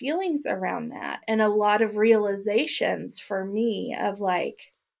of feelings around that and a lot of realizations for me of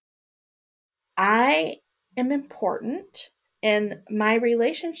like, I am important and my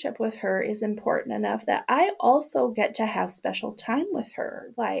relationship with her is important enough that I also get to have special time with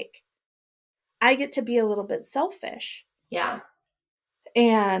her. Like, I get to be a little bit selfish. Yeah.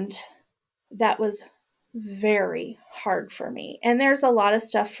 And that was very hard for me. And there's a lot of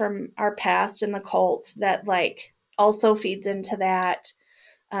stuff from our past in the cult that like also feeds into that.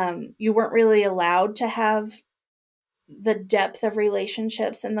 You weren't really allowed to have the depth of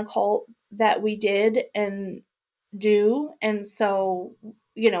relationships in the cult that we did and do. And so,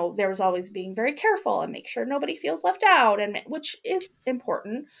 there was always being very careful and make sure nobody feels left out, and which is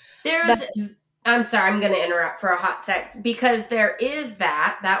important. I'm sorry, I'm going to interrupt for a hot sec because there is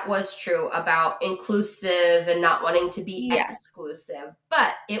that was true about inclusive and not wanting to be exclusive.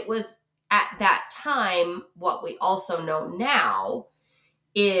 But it was at that time, what we also know now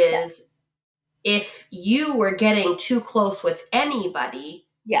is if you were getting too close with anybody,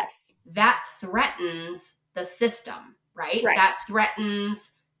 yes, that threatens the system, right? Right. That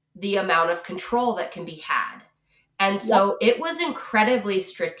threatens the amount of control that can be had. And so it was incredibly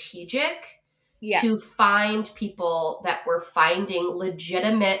strategic Yes. to find people that were finding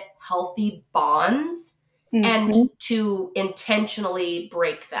legitimate, healthy bonds and Mhm. to intentionally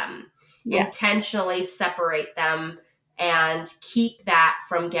break them, Yes. intentionally separate them, and keep that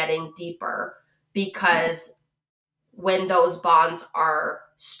from getting deeper. Because when those bonds are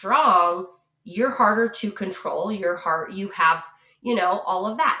strong, you're harder to control. You have, all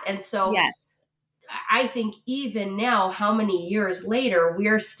of that. And so Yes. I think even now, how many years later,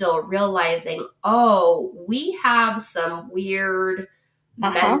 we're still realizing, oh, we have some weird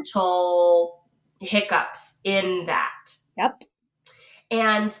mental hiccups in that. Yep.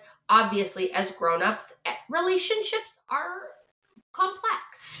 And obviously, as grown-ups, relationships are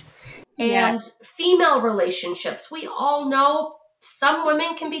complex. And Yes. female relationships, we all know some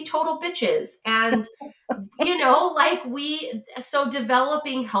women can be total bitches. And, so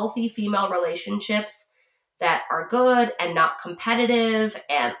developing healthy female relationships that are good and not competitive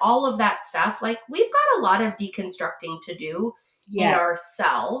and all of that stuff, like we've got a lot of deconstructing to do in Yes.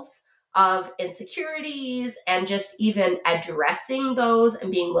 ourselves of insecurities and just even addressing those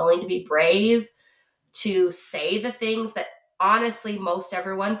and being willing to be brave to say the things that honestly most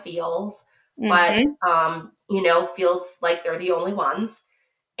everyone feels, but feels like they're the only ones.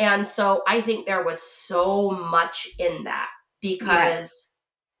 And so I think there was so much in that, because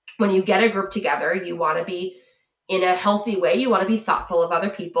when you get a group together, you want to be in a healthy way. You want to be thoughtful of other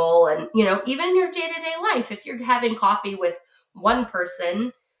people. And, even in your day-to-day life, if you're having coffee with one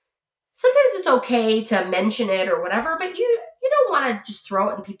person, sometimes it's okay to mention it or whatever, but you don't want to just throw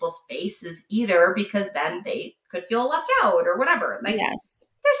it in people's faces either, because then they could feel left out or whatever. Like, Yes.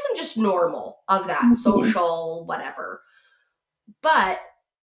 there's some just normal of that, social, whatever. But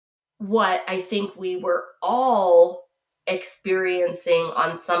what I think we were all experiencing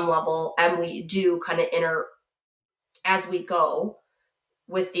on some level, and we do kind of as we go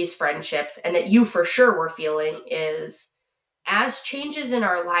with these friendships, and that you for sure were feeling, is as changes in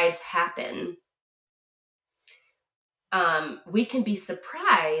our lives happen, we can be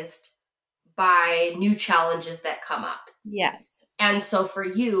surprised by new challenges that come up. Yes. And so for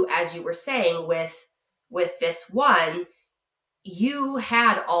you, as you were saying, with this one, you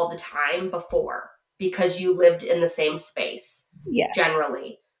had all the time before because you lived in the same space. Yes.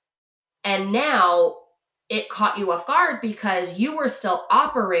 Generally. And now it caught you off guard because you were still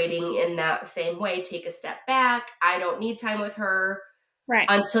operating in that same way. Take a step back. I don't need time with her. Right.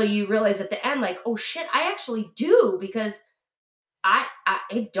 Until you realize at the end, like, oh shit, I actually do, because I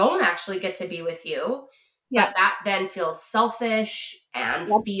don't actually get to be with you. Yep. But that then feels selfish and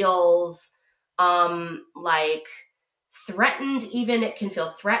feels like threatened. Even it can feel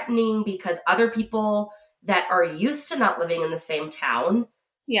threatening because other people that are used to not living in the same town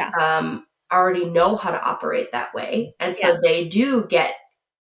already know how to operate that way. And so they do get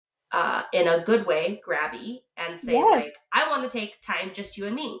in a good way grabby and say, like, I want to take time just you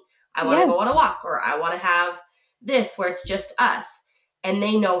and me. I want to go on a walk, or I want to have this where it's just us. And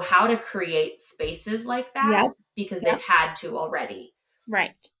they know how to create spaces like that because they've had to already.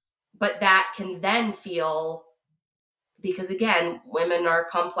 Right. But that can then feel, because again, women are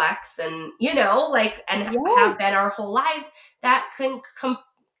complex and, have been our whole lives, that can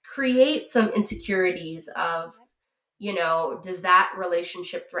create some insecurities of, does that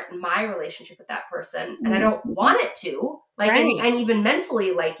relationship threaten my relationship with that person? And I don't want it to. Like, and even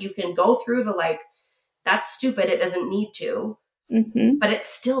mentally, like, you can go through the, like, that's stupid, it doesn't need to. But it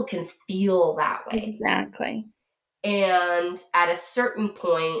still can feel that way. Exactly. And at a certain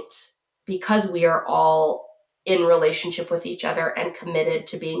point, because we are all in relationship with each other and committed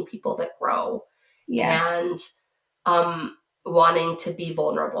to being people that grow and wanting to be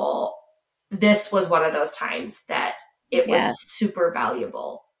vulnerable, this was one of those times that it was super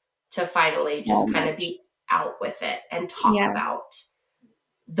valuable to finally just kind of be out with it and talk about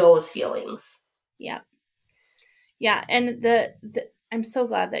those feelings. Yeah. Yeah. And I'm so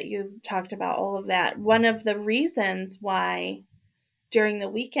glad that you talked about all of that. One of the reasons why during the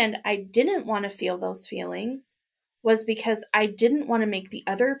weekend I didn't want to feel those feelings was because I didn't want to make the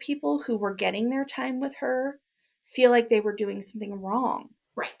other people who were getting their time with her feel like they were doing something wrong.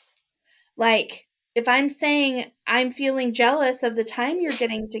 Right. Like, if I'm saying I'm feeling jealous of the time you're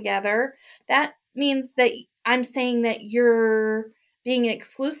getting together, that means that I'm saying that you're being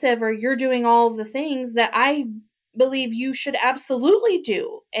exclusive or you're doing all the things that I believe you should absolutely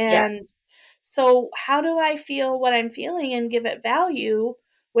do. And so how do I feel what I'm feeling and give it value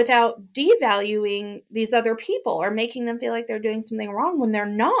without devaluing these other people or making them feel like they're doing something wrong when they're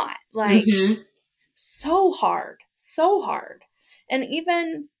not? Like, so hard. so hard. And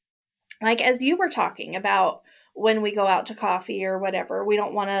even like, as you were talking about when we go out to coffee or whatever, we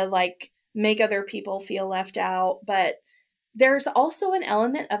don't want to like make other people feel left out, but there's also an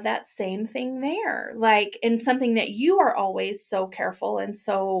element of that same thing there. Like, and something that you are always so careful and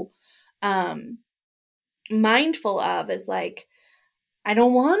so mindful of is like, I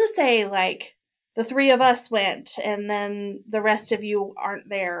don't want to say like the three of us went and then the rest of you aren't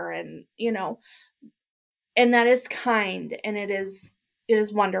there, and you know, and that is kind, and it is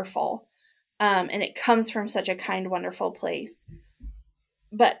wonderful, and it comes from such a kind, wonderful place.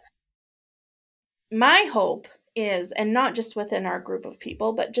 But my hope is, and not just within our group of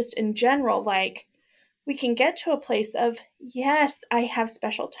people, but just in general, like we can get to a place of, yes, I have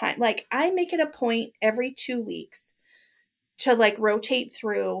special time. Like I make it a point every 2 weeks to like rotate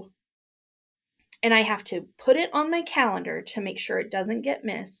through, and I have to put it on my calendar to make sure it doesn't get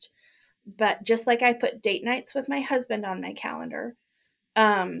missed. But just like I put date nights with my husband on my calendar,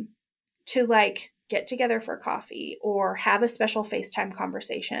 to like get together for coffee or have a special FaceTime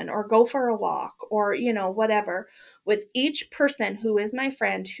conversation or go for a walk or, you know, whatever, with each person who is my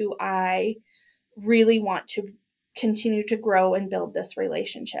friend, who I really want to continue to grow and build this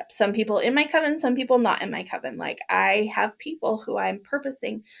relationship. Some people in my coven, some people not in my coven. Like I have people who I'm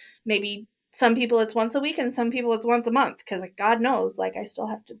purposing, maybe some people it's once a week and some people it's once a month, because like, God knows, like I still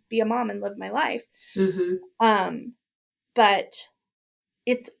have to be a mom and live my life. But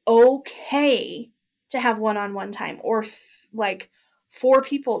it's okay to have one-on-one time or like 4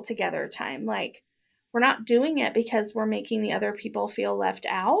 people together time. Like we're not doing it because we're making the other people feel left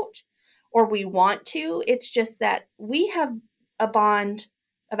out or we want to. It's just that we have a bond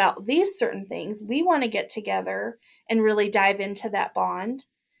about these certain things. We want to get together and really dive into that bond.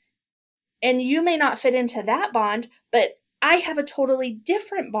 And you may not fit into that bond, but I have a totally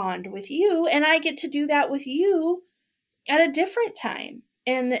different bond with you, and I get to do that with you at a different time.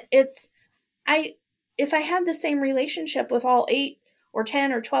 And it's, if I had the same relationship with all 8 or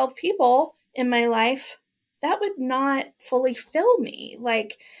 10 or 12 people in my life, that would not fully fill me.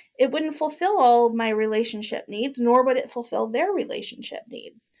 Like it wouldn't fulfill all of my relationship needs, nor would it fulfill their relationship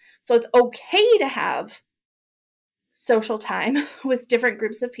needs. So it's okay to have social time with different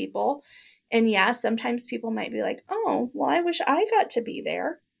groups of people. And yeah, sometimes people might be like, oh, well, I wish I got to be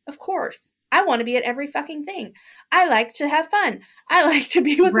there. Of course. I want to be at every fucking thing. I like to have fun. I like to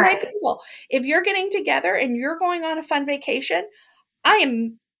be with my people. If you're getting together and you're going on a fun vacation, I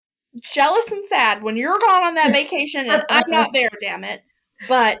am jealous and sad when you're gone on that vacation and I'm not there, damn it.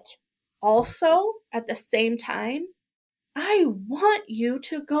 But also at the same time, I want you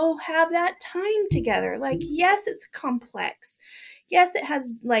to go have that time together. Like, yes, it's complex. Yes, it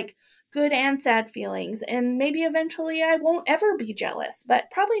has like good and sad feelings. And maybe eventually I won't ever be jealous, but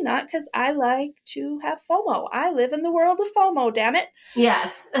probably not, because I like to have FOMO. I live in the world of FOMO, damn it.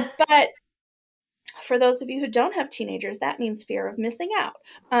 Yes. But for those of you who don't have teenagers, that means fear of missing out.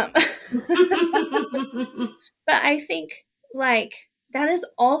 But I think like that is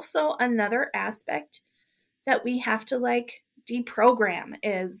also another aspect that we have to like deprogram,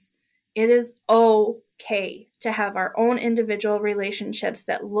 is it is okay to have our own individual relationships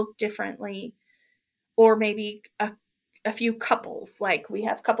that look differently, or maybe a few couples. Like we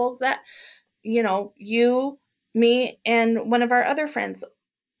have couples that, you know, you, me, and one of our other friends,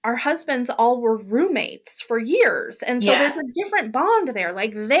 our husbands all were roommates for years. And so there's a different bond there.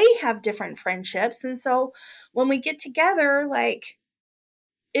 Like they have different friendships. And so when we get together, like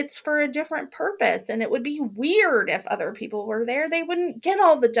it's for a different purpose. And it would be weird if other people were there. They wouldn't get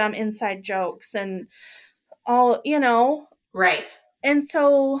all the dumb inside jokes and all, you know. Right. And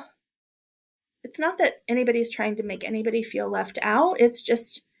so it's not that anybody's trying to make anybody feel left out. It's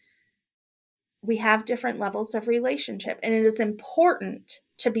just we have different levels of relationship. And it is important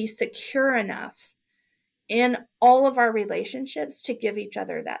to be secure enough in all of our relationships to give each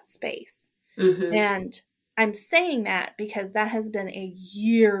other that space. And I'm saying that because that has been a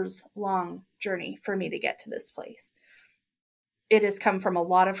years-long journey for me to get to this place. It has come from a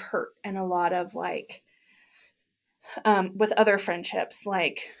lot of hurt and a lot of like, with other friendships,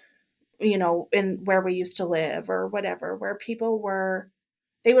 like, you know, in where we used to live or whatever, where people were,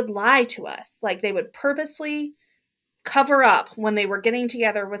 they would lie to us. Like they would purposely cover up when they were getting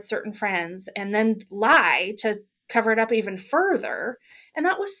together with certain friends and then lie to cover it up even further. And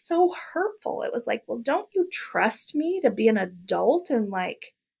that was so hurtful. It was like, well, don't you trust me to be an adult and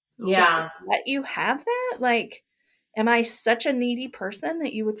like, just let you have that? Like, am I such a needy person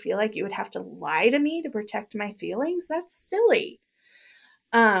that you would feel like you would have to lie to me to protect my feelings? That's silly.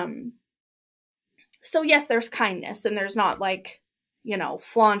 So yes, there's kindness, and there's not like, you know,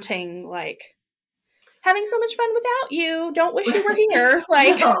 flaunting like having so much fun without you. Don't wish you were here.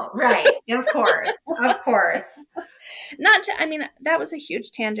 Like, no, right. Of course. Of course. I mean, that was a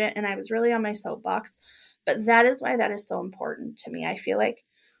huge tangent and I was really on my soapbox, but that is why that is so important to me. I feel like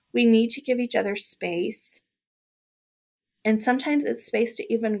we need to give each other space. And sometimes it's space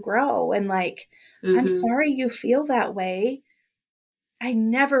to even grow. And like, I'm sorry you feel that way. I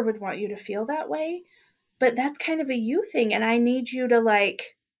never would want you to feel that way, but that's kind of a you thing. And I need you to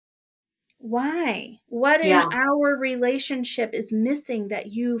like, why? What in our relationship is missing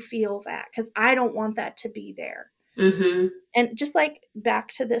that you feel that? Because I don't want that to be there. And just like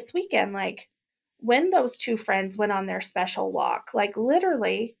back to this weekend, like when those two friends went on their special walk, like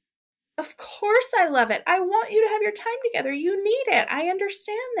literally, of course I love it. I want you to have your time together. You need it. I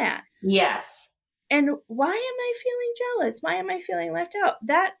understand that. Yes. And why am I feeling jealous? Why am I feeling left out?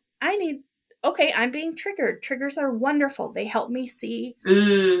 That I need, okay, I'm being triggered. Triggers are wonderful. They help me see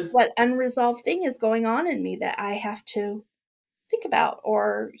what unresolved thing is going on in me that I have to think about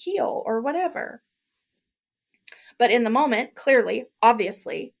or heal or whatever. But in the moment, clearly,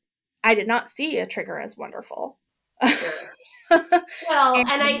 obviously, I did not see a trigger as wonderful. Sure. Well, and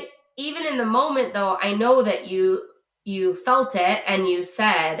I, even in the moment though, I know that you felt it and you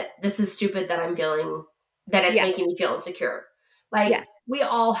said, this is stupid that I'm feeling, that it's making me feel insecure. Like we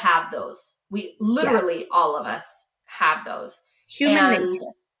all have those. We literally, all of us have those. Human nature.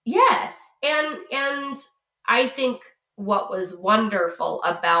 Yes. And I think what was wonderful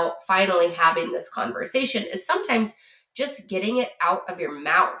about finally having this conversation is sometimes just getting it out of your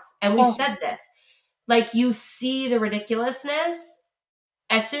mouth. And we said this, like you see the ridiculousness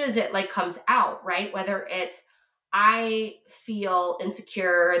as soon as it like comes out, right? Whether it's, I feel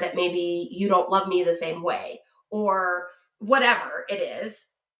insecure that maybe you don't love me the same way or whatever it is,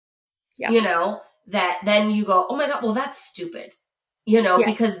 you know, that then you go, oh my God, well, that's stupid, you know,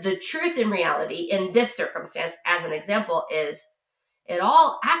 because the truth in reality in this circumstance, as an example, is it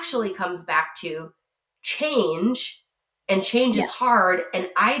all actually comes back to change, and change is hard. And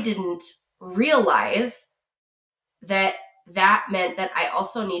I didn't realize that meant that I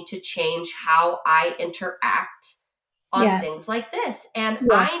also need to change how I interact on things like this. And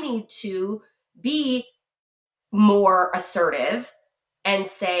I need to be more assertive and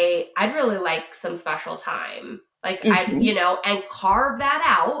say, I'd really like some special time. Like you know, and carve that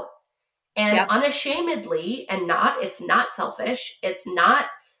out and unashamedly, and it's not selfish. It's not,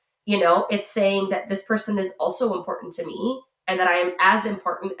 you know, it's saying that this person is also important to me and that I am as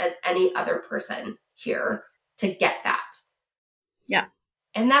important as any other person here to get that. Yeah.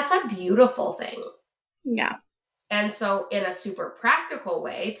 And that's a beautiful thing. Yeah. And so in a super practical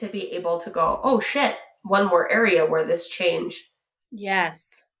way to be able to go, oh shit, one more area where this change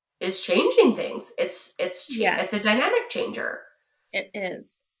is changing things. It's a dynamic changer. It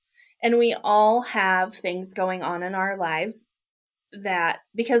is. And we all have things going on in our lives that,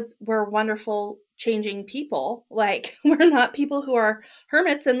 because we're wonderful changing people, like we're not people who are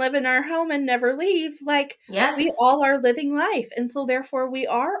hermits and live in our home and never leave. Like we all are living life. And so therefore we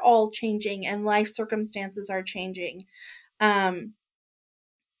are all changing and life circumstances are changing. And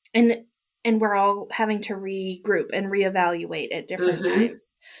we're all having to regroup and reevaluate at different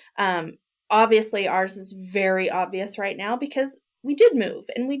times. Obviously ours is very obvious right now because we did move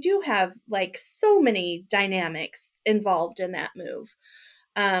and we do have like so many dynamics involved in that move.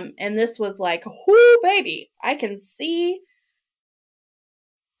 And this was like, whoo, baby, I can see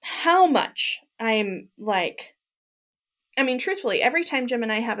how much I'm like, I mean, truthfully, every time Jim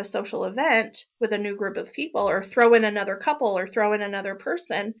and I have a social event with a new group of people or throw in another couple or throw in another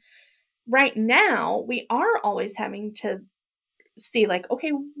person, right now we are always having to see like,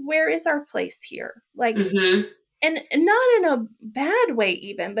 okay, where is our place here? Like, and not in a bad way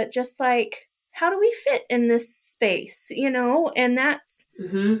even, but just like, how do we fit in this space, you know? And that's,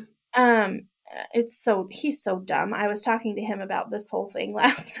 he's so dumb. I was talking to him about this whole thing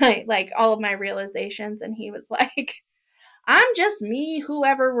last night, like all of my realizations. And he was like, I'm just me,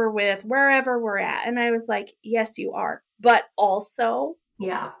 whoever we're with, wherever we're at. And I was like, yes, you are. But also,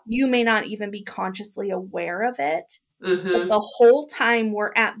 you may not even be consciously aware of it. But the whole time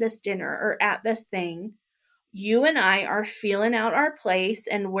we're at this dinner or at this thing, you and I are feeling out our place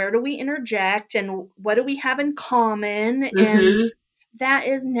and where do we interject and what do we have in common? And that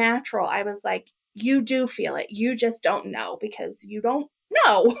is natural. I was like, you do feel it. You just don't know because you don't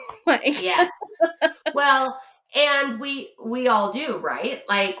know. Like, yes. Well, and we all do, right?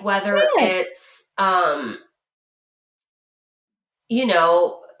 Like whether it's, you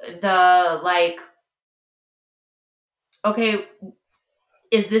know, the like, okay,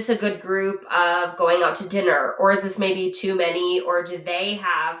 is this a good group of going out to dinner, or is this maybe too many, or do they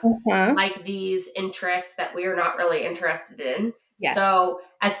have like these interests that we are not really interested in? Yes. So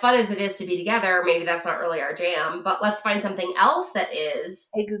as fun as it is to be together, maybe that's not really our jam, but let's find something else that is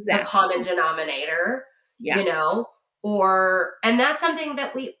the common denominator, you know, and that's something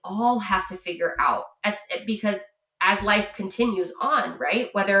that we all have to figure out because as life continues on, right?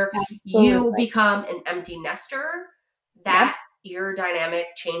 Whether you become an empty nester, that your dynamic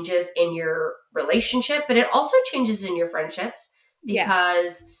changes in your relationship, but it also changes in your friendships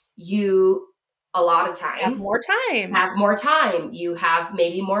because you, a lot of times, have more time. You have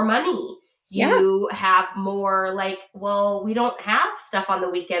maybe more money. You have more like, well, we don't have stuff on the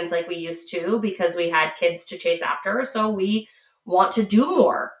weekends like we used to because we had kids to chase after. So we want to do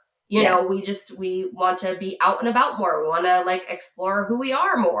more. You know, we want to be out and about more. We want to like explore who we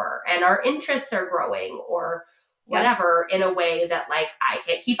are more, and our interests are growing or whatever in a way that like I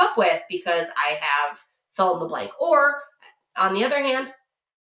can't keep up with because I have fill in the blank. Or on the other hand,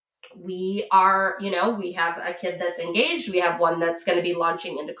 we are, you know, we have a kid that's engaged. We have one that's going to be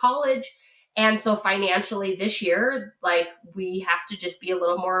launching into college. And so financially this year, like we have to just be a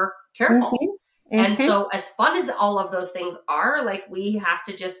little more careful. And so as fun as all of those things are, like we have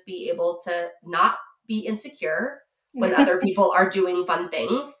to just be able to not be insecure when other people are doing fun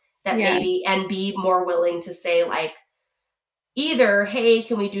things that maybe, and be more willing to say like, either, hey,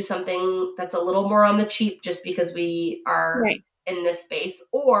 can we do something that's a little more on the cheap just because we are in this space,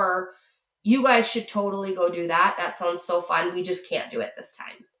 or you guys should totally go do that. That sounds so fun. We just can't do it this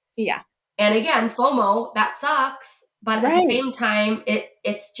time. Yeah. And again, FOMO, that sucks. But at the same time,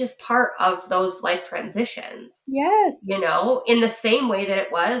 it's just part of those life transitions. Yes. You know, in the same way that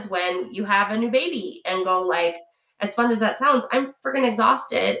it was when you have a new baby and go like, as fun as that sounds, I'm freaking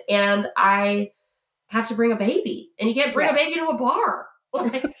exhausted and I have to bring a baby. And you can't bring a baby to a bar.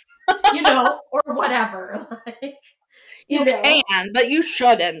 Like, you know, or whatever. Like, you can, but you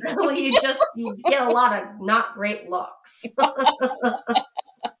shouldn't. Well, you get a lot of not great looks.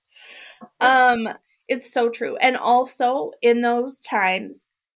 It's so true. And also in those times,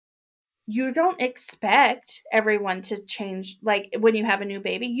 you don't expect everyone to change. Like when you have a new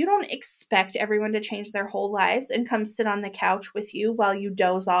baby, you don't expect everyone to change their whole lives and come sit on the couch with you while you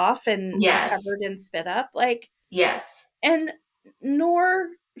doze off and are covered in spit up. Like, and nor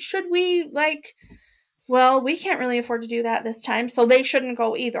should we like, well, we can't really afford to do that this time, so they shouldn't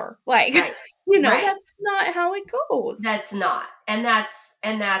go either. Like, you know, that's not how it goes. That's not. And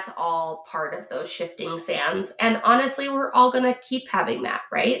that's all part of those shifting sands. And honestly, we're all going to keep having that,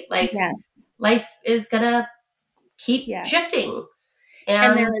 right? Like life is going to keep shifting.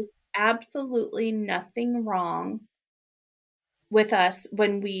 And there is absolutely nothing wrong with us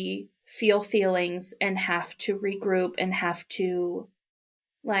when we feel feelings and have to regroup and have to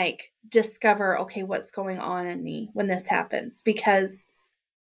like discover, okay, what's going on in me when this happens, because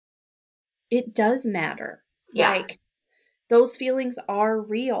it does matter. Like those feelings are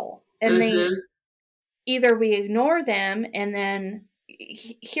real, and they either we ignore them, and then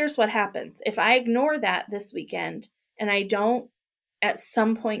here's what happens. If I ignore that this weekend and I don't at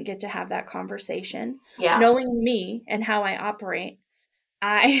some point get to have that conversation, knowing me and how I operate,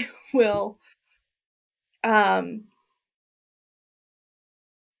 I will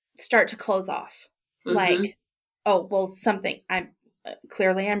start to close off. Like, oh, well,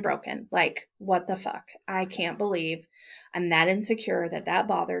 I'm broken. Like, what the fuck? I can't believe I'm that insecure that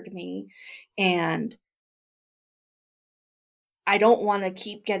bothered me. And I don't want to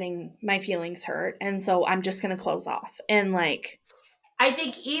keep getting my feelings hurt. And so I'm just going to close off. And like, I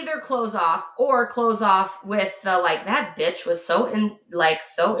think either close off or close off with the, like, that bitch was so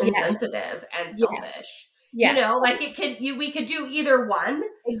insensitive and selfish. You know, like we could do either one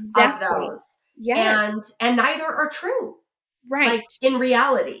of those. And neither are true. Like in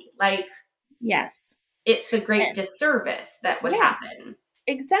reality, like, it's the great disservice that would happen.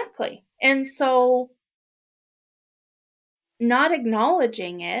 Exactly. And so not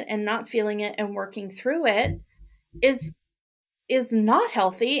acknowledging it and not feeling it and working through it is not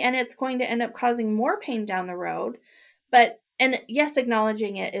healthy, and it's going to end up causing more pain down the road. And yes,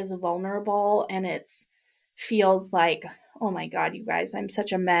 acknowledging it is vulnerable, and it's feels like, oh my God, you guys, I'm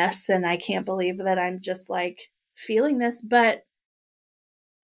such a mess and I can't believe that I'm just like feeling this, but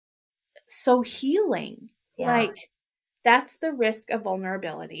so healing. Like, that's the risk of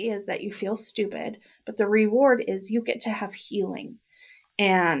vulnerability, is that you feel stupid, but the reward is you get to have healing.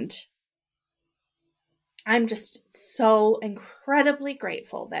 And I'm just so incredibly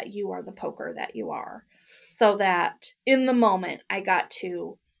grateful that you are the poker that you are, so that in the moment I got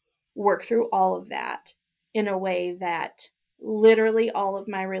to work through all of that in a way that literally all of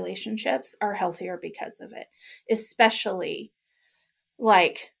my relationships are healthier because of it, especially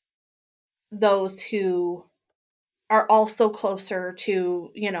like those who are also closer to,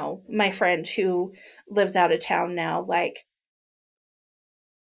 you know, my friend who lives out of town now. Like,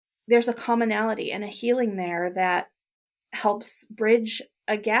 there's a commonality and a healing there that helps bridge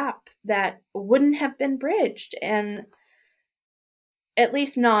a gap that wouldn't have been bridged. And at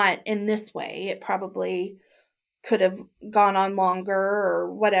least not in this way. It probably could have gone on longer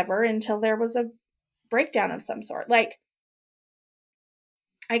or whatever until there was a breakdown of some sort. Like,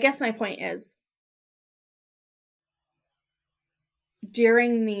 I guess my point is,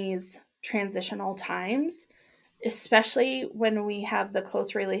 during these transitional times, especially when we have the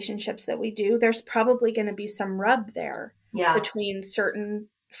close relationships that we do, there's probably going to be some rub there between certain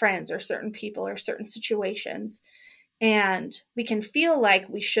friends or certain people or certain situations. And we can feel like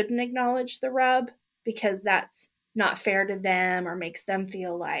we shouldn't acknowledge the rub because that's not fair to them or makes them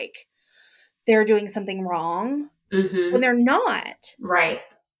feel like they're doing something wrong when they're not. Right.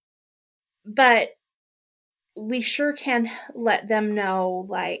 But we sure can let them know,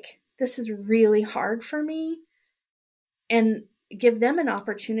 like, this is really hard for me, and give them an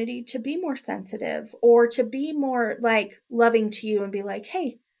opportunity to be more sensitive or to be more like loving to you and be like,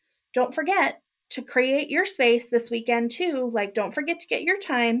 hey, don't forget to create your space this weekend too. Like, don't forget to get your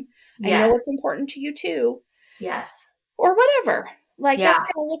time. Yes. I know it's important to you too. Yes. Or whatever. Like,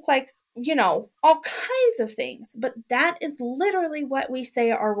 that's going to look like, you know, all kinds of things. But that is literally what we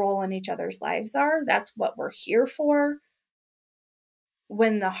say our role in each other's lives are. That's what we're here for.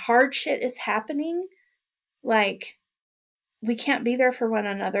 When the hard shit is happening, like, we can't be there for one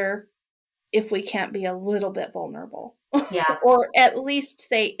another if we can't be a little bit vulnerable. Yeah. Or at least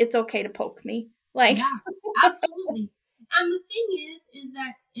say, it's okay to poke me. Like, yeah, absolutely. And the thing is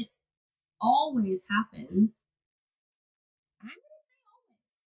that it always happens. I'm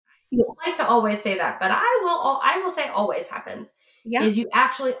going to say always. I like to always say that, but I will say always happens. Yeah. Is you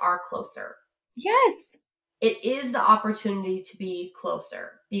actually are closer. Yes. It is the opportunity to be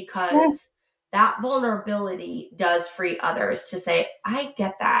closer because that vulnerability does free others to say, I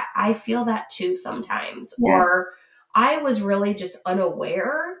get that. I feel that too sometimes. Yes. Or I was really just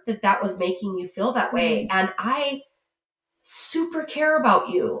unaware that that was making you feel that way. And I super care about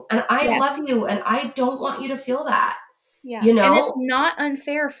you and I love you and I don't want you to feel that. Yeah. You know? And it's not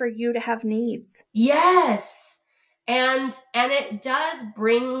unfair for you to have needs. Yes. And it does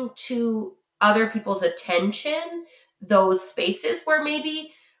bring to other people's attention those spaces where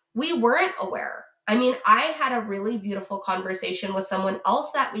maybe we weren't aware. I mean, I had a really beautiful conversation with someone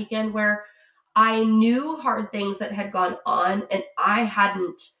else that weekend where I knew hard things that had gone on and I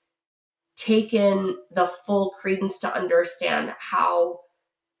hadn't taken the full credence to understand how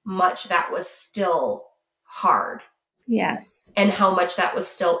much that was still hard. Yes. And how much that was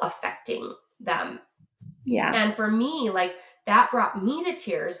still affecting them. Yeah. And for me, like, that brought me to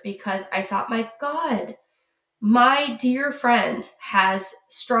tears because I thought, my God, my dear friend has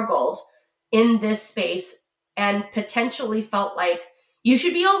struggled in this space and potentially felt like you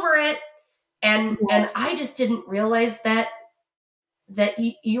should be over it. And I just didn't realize that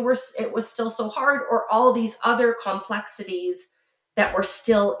you were, it was still so hard, or all these other complexities that were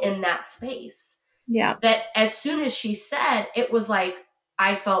still in that space. Yeah. That as soon as she said, it was like,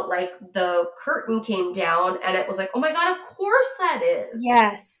 I felt like the curtain came down and it was like, oh my God, of course that is.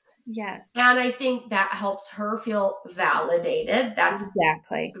 Yes. Yes. And I think that helps her feel validated. That's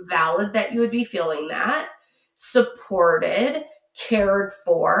exactly valid that you would be feeling that, supported, cared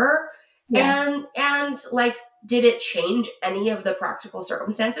for. Yes. And like, did it change any of the practical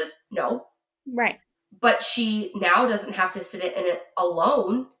circumstances? No. Right. But she now doesn't have to sit in it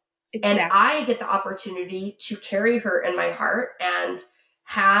alone. Exactly. And I get the opportunity to carry her in my heart and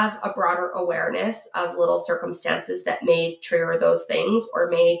have a broader awareness of little circumstances that may trigger those things or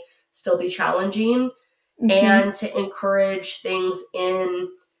may still be challenging, and to encourage things in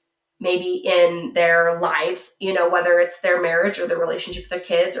maybe in their lives, you know, whether it's their marriage or their relationship with their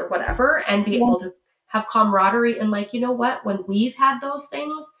kids or whatever, and be able to have camaraderie and like, you know what, when we've had those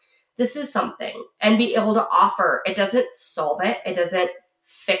things, this is something, and be able to offer. It doesn't solve it. It doesn't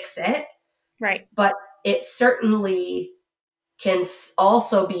fix it. Right. But it certainly can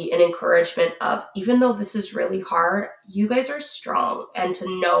also be an encouragement of, even though this is really hard, you guys are strong, and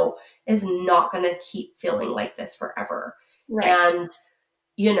to know is not going to keep feeling like this forever. Right. And,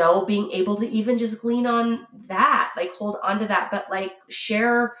 you know, being able to even just glean on that, like hold on to that, but like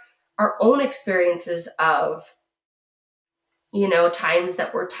share our own experiences of, you know, times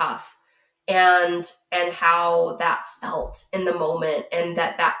that were tough and how that felt in the moment, and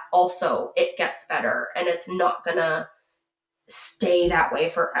that also it gets better, and it's not gonna stay that way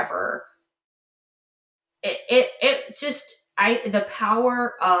forever. It's just, the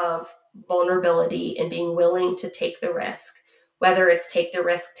power of vulnerability and being willing to take the risk, whether it's take the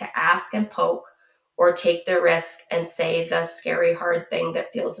risk to ask and poke or take the risk and say the scary, hard thing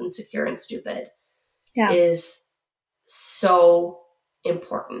that feels insecure and stupid, is so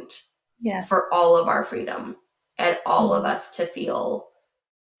important for all of our freedom and all of us to feel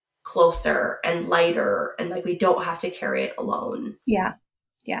closer and lighter and like we don't have to carry it alone. Yeah.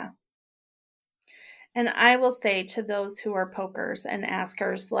 Yeah. And I will say to those who are pokers and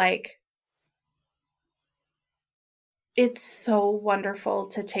askers, like, it's so wonderful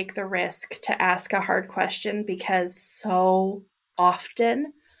to take the risk to ask a hard question, because so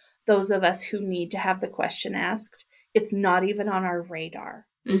often those of us who need to have the question asked, it's not even on our radar.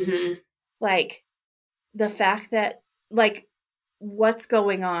 Mm-hmm. Like, the fact that, like, what's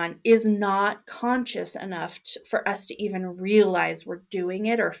going on is not conscious enough for us to even realize we're doing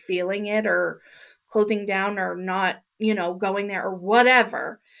it or feeling it or closing down or not, going there or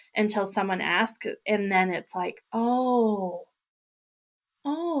whatever, until someone asks. And then it's like, oh,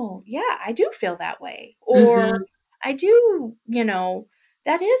 yeah, I do feel that way. Or I do,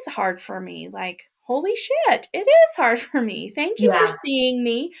 that is hard for me. Like, holy shit, it is hard for me. Thank you for seeing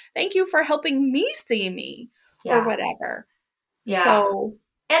me. Thank you for helping me see me, or whatever. Yeah. So,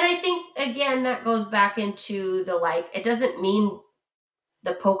 and I think, again, that goes back into the, like, it doesn't mean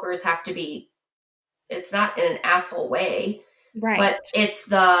the pokers have to be, it's not in an asshole way. right. But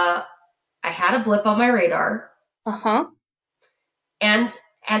it's I had a blip on my radar. Uh-huh. And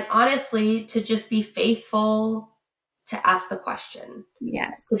honestly, to just be faithful to ask the question.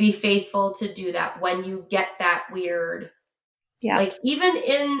 Yes. To be faithful to do that when you get that weird, like, even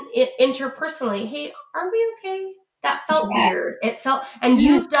in interpersonally, hey, are we okay? That felt weird. It felt, and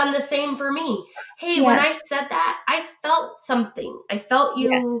you've done the same for me. Hey, when I said that, I felt something. I felt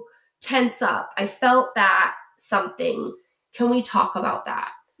you tense up. I felt that something. Can we talk about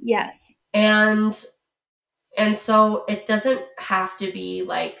that? Yes. And so it doesn't have to be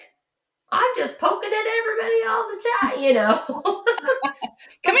like, I'm just poking at everybody all the time,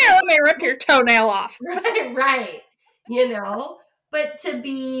 Come here, let me rip your toenail off. Right. But to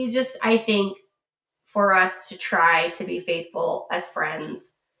be just, I think, for us to try to be faithful as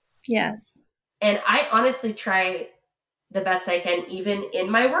friends. Yes. And I honestly try the best I can, even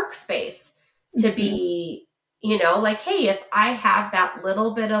in my workspace, to be, like, hey, if I have that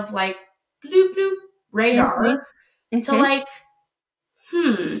little bit of like bloop, bloop radar to like,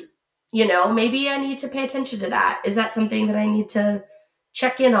 maybe I need to pay attention to that. Is that something that I need to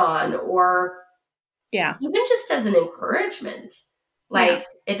check in on? Or even just as an encouragement. Like,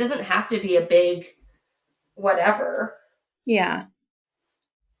 it doesn't have to be a big whatever. Yeah.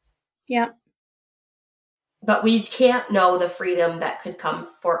 Yeah. But we can't know the freedom that could come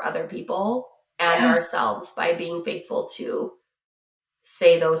for other people and ourselves by being faithful to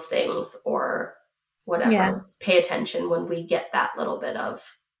say those things or whatever. Yes. Pay attention when we get that little bit of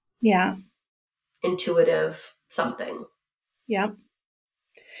intuitive something. Yep.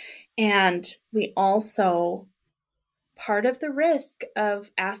 And we also, part of the risk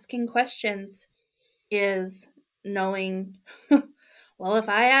of asking questions is knowing, well, if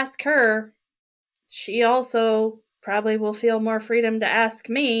I ask her, she also probably will feel more freedom to ask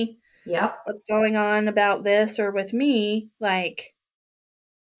me what's going on about this or with me. Like,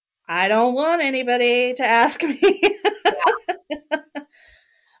 I don't want anybody to ask me.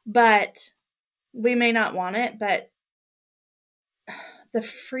 But we may not want it, but the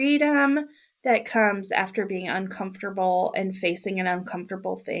freedom that comes after being uncomfortable and facing an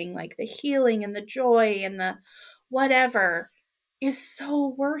uncomfortable thing, like the healing and the joy and the whatever, is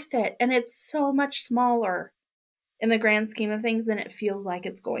so worth it. And it's so much smaller in the grand scheme of things than it feels like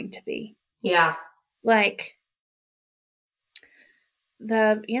it's going to be. Yeah. Like,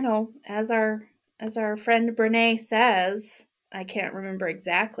 as our friend Brene says, I can't remember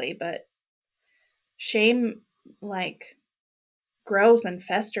exactly, but shame, like, grows and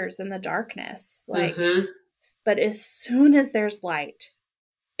festers in the darkness. Like, but as soon as there's light,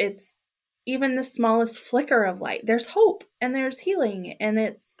 it's even the smallest flicker of light, there's hope and there's healing, and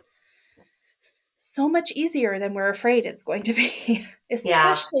it's so much easier than we're afraid it's going to be,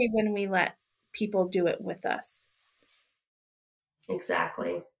 especially when we let people do it with us.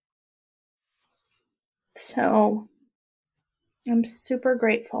 Exactly. So I'm super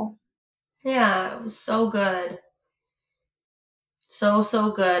grateful. Yeah, it was so good. So,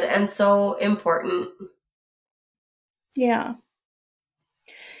 so good and so important. Yeah.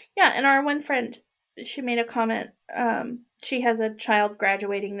 Yeah, and our one friend she made a comment. She has a child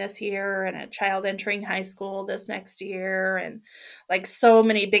graduating this year and a child entering high school this next year, and like so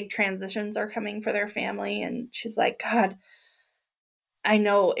many big transitions are coming for their family. And she's like, God, I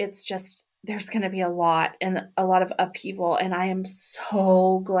know it's just there's going to be a lot and a lot of upheaval, and I am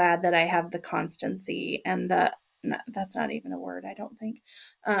so glad that I have the constancy and that's not even a word, I don't think.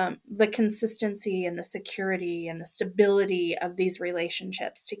 The consistency and the security and the stability of these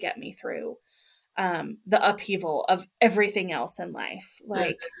relationships to get me through the upheaval of everything else in life.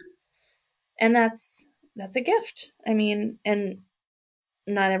 Like, and that's a gift. I mean, and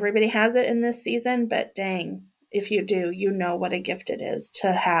not everybody has it in this season, but dang, if you do, you know what a gift it is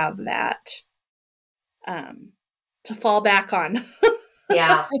to have that, to fall back on.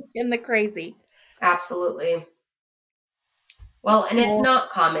 Yeah. In the crazy. Absolutely. Well, and it's not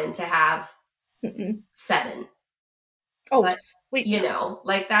common to have 7. Oh, but, sweet. You know,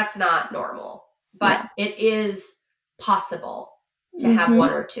 like that's not normal. But it is possible to have 1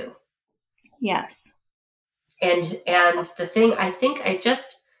 or 2. Yes. And the thing, I think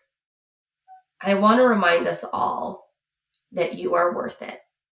I want to remind us all that you are worth it.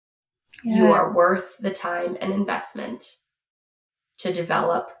 Yes. You are worth the time and investment to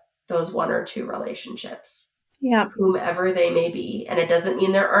develop those 1 or 2 relationships. Yeah. Whomever they may be. And it doesn't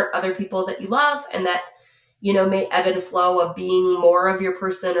mean there aren't other people that you love and that, you know, may ebb and flow of being more of your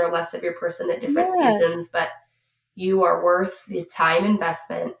person or less of your person at different seasons, but you are worth the time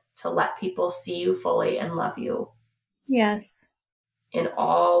investment to let people see you fully and love you. Yes. In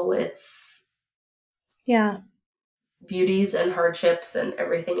all its beauties and hardships and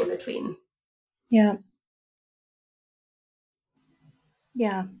everything in between. Yeah.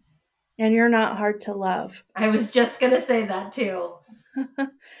 Yeah. And you're not hard to love. I was just going to say that too.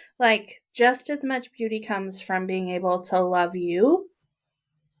 Like, just as much beauty comes from being able to love you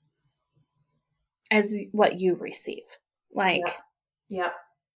as what you receive. Like, yep.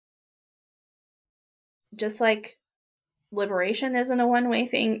 Just like liberation isn't a one-way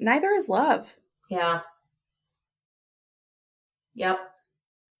thing, neither is love. Yeah. Yep.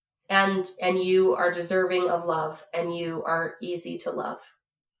 And you are deserving of love, and you are easy to love.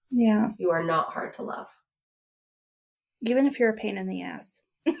 Yeah. You are not hard to love. Even if you're a pain in the ass.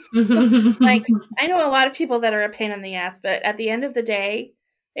 Like, I know a lot of people that are a pain in the ass, but at the end of the day,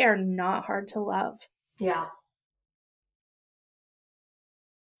 they are not hard to love. Yeah.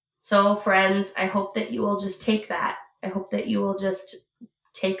 So, friends, I hope that you will just take that. I hope that you will just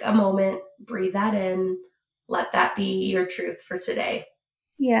take a moment, breathe that in, let that be your truth for today.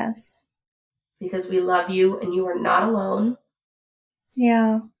 Yes. Because we love you and you are not alone.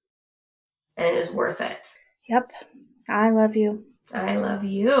 Yeah. And it is worth it. Yep. I love you. I love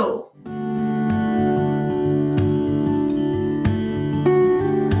you.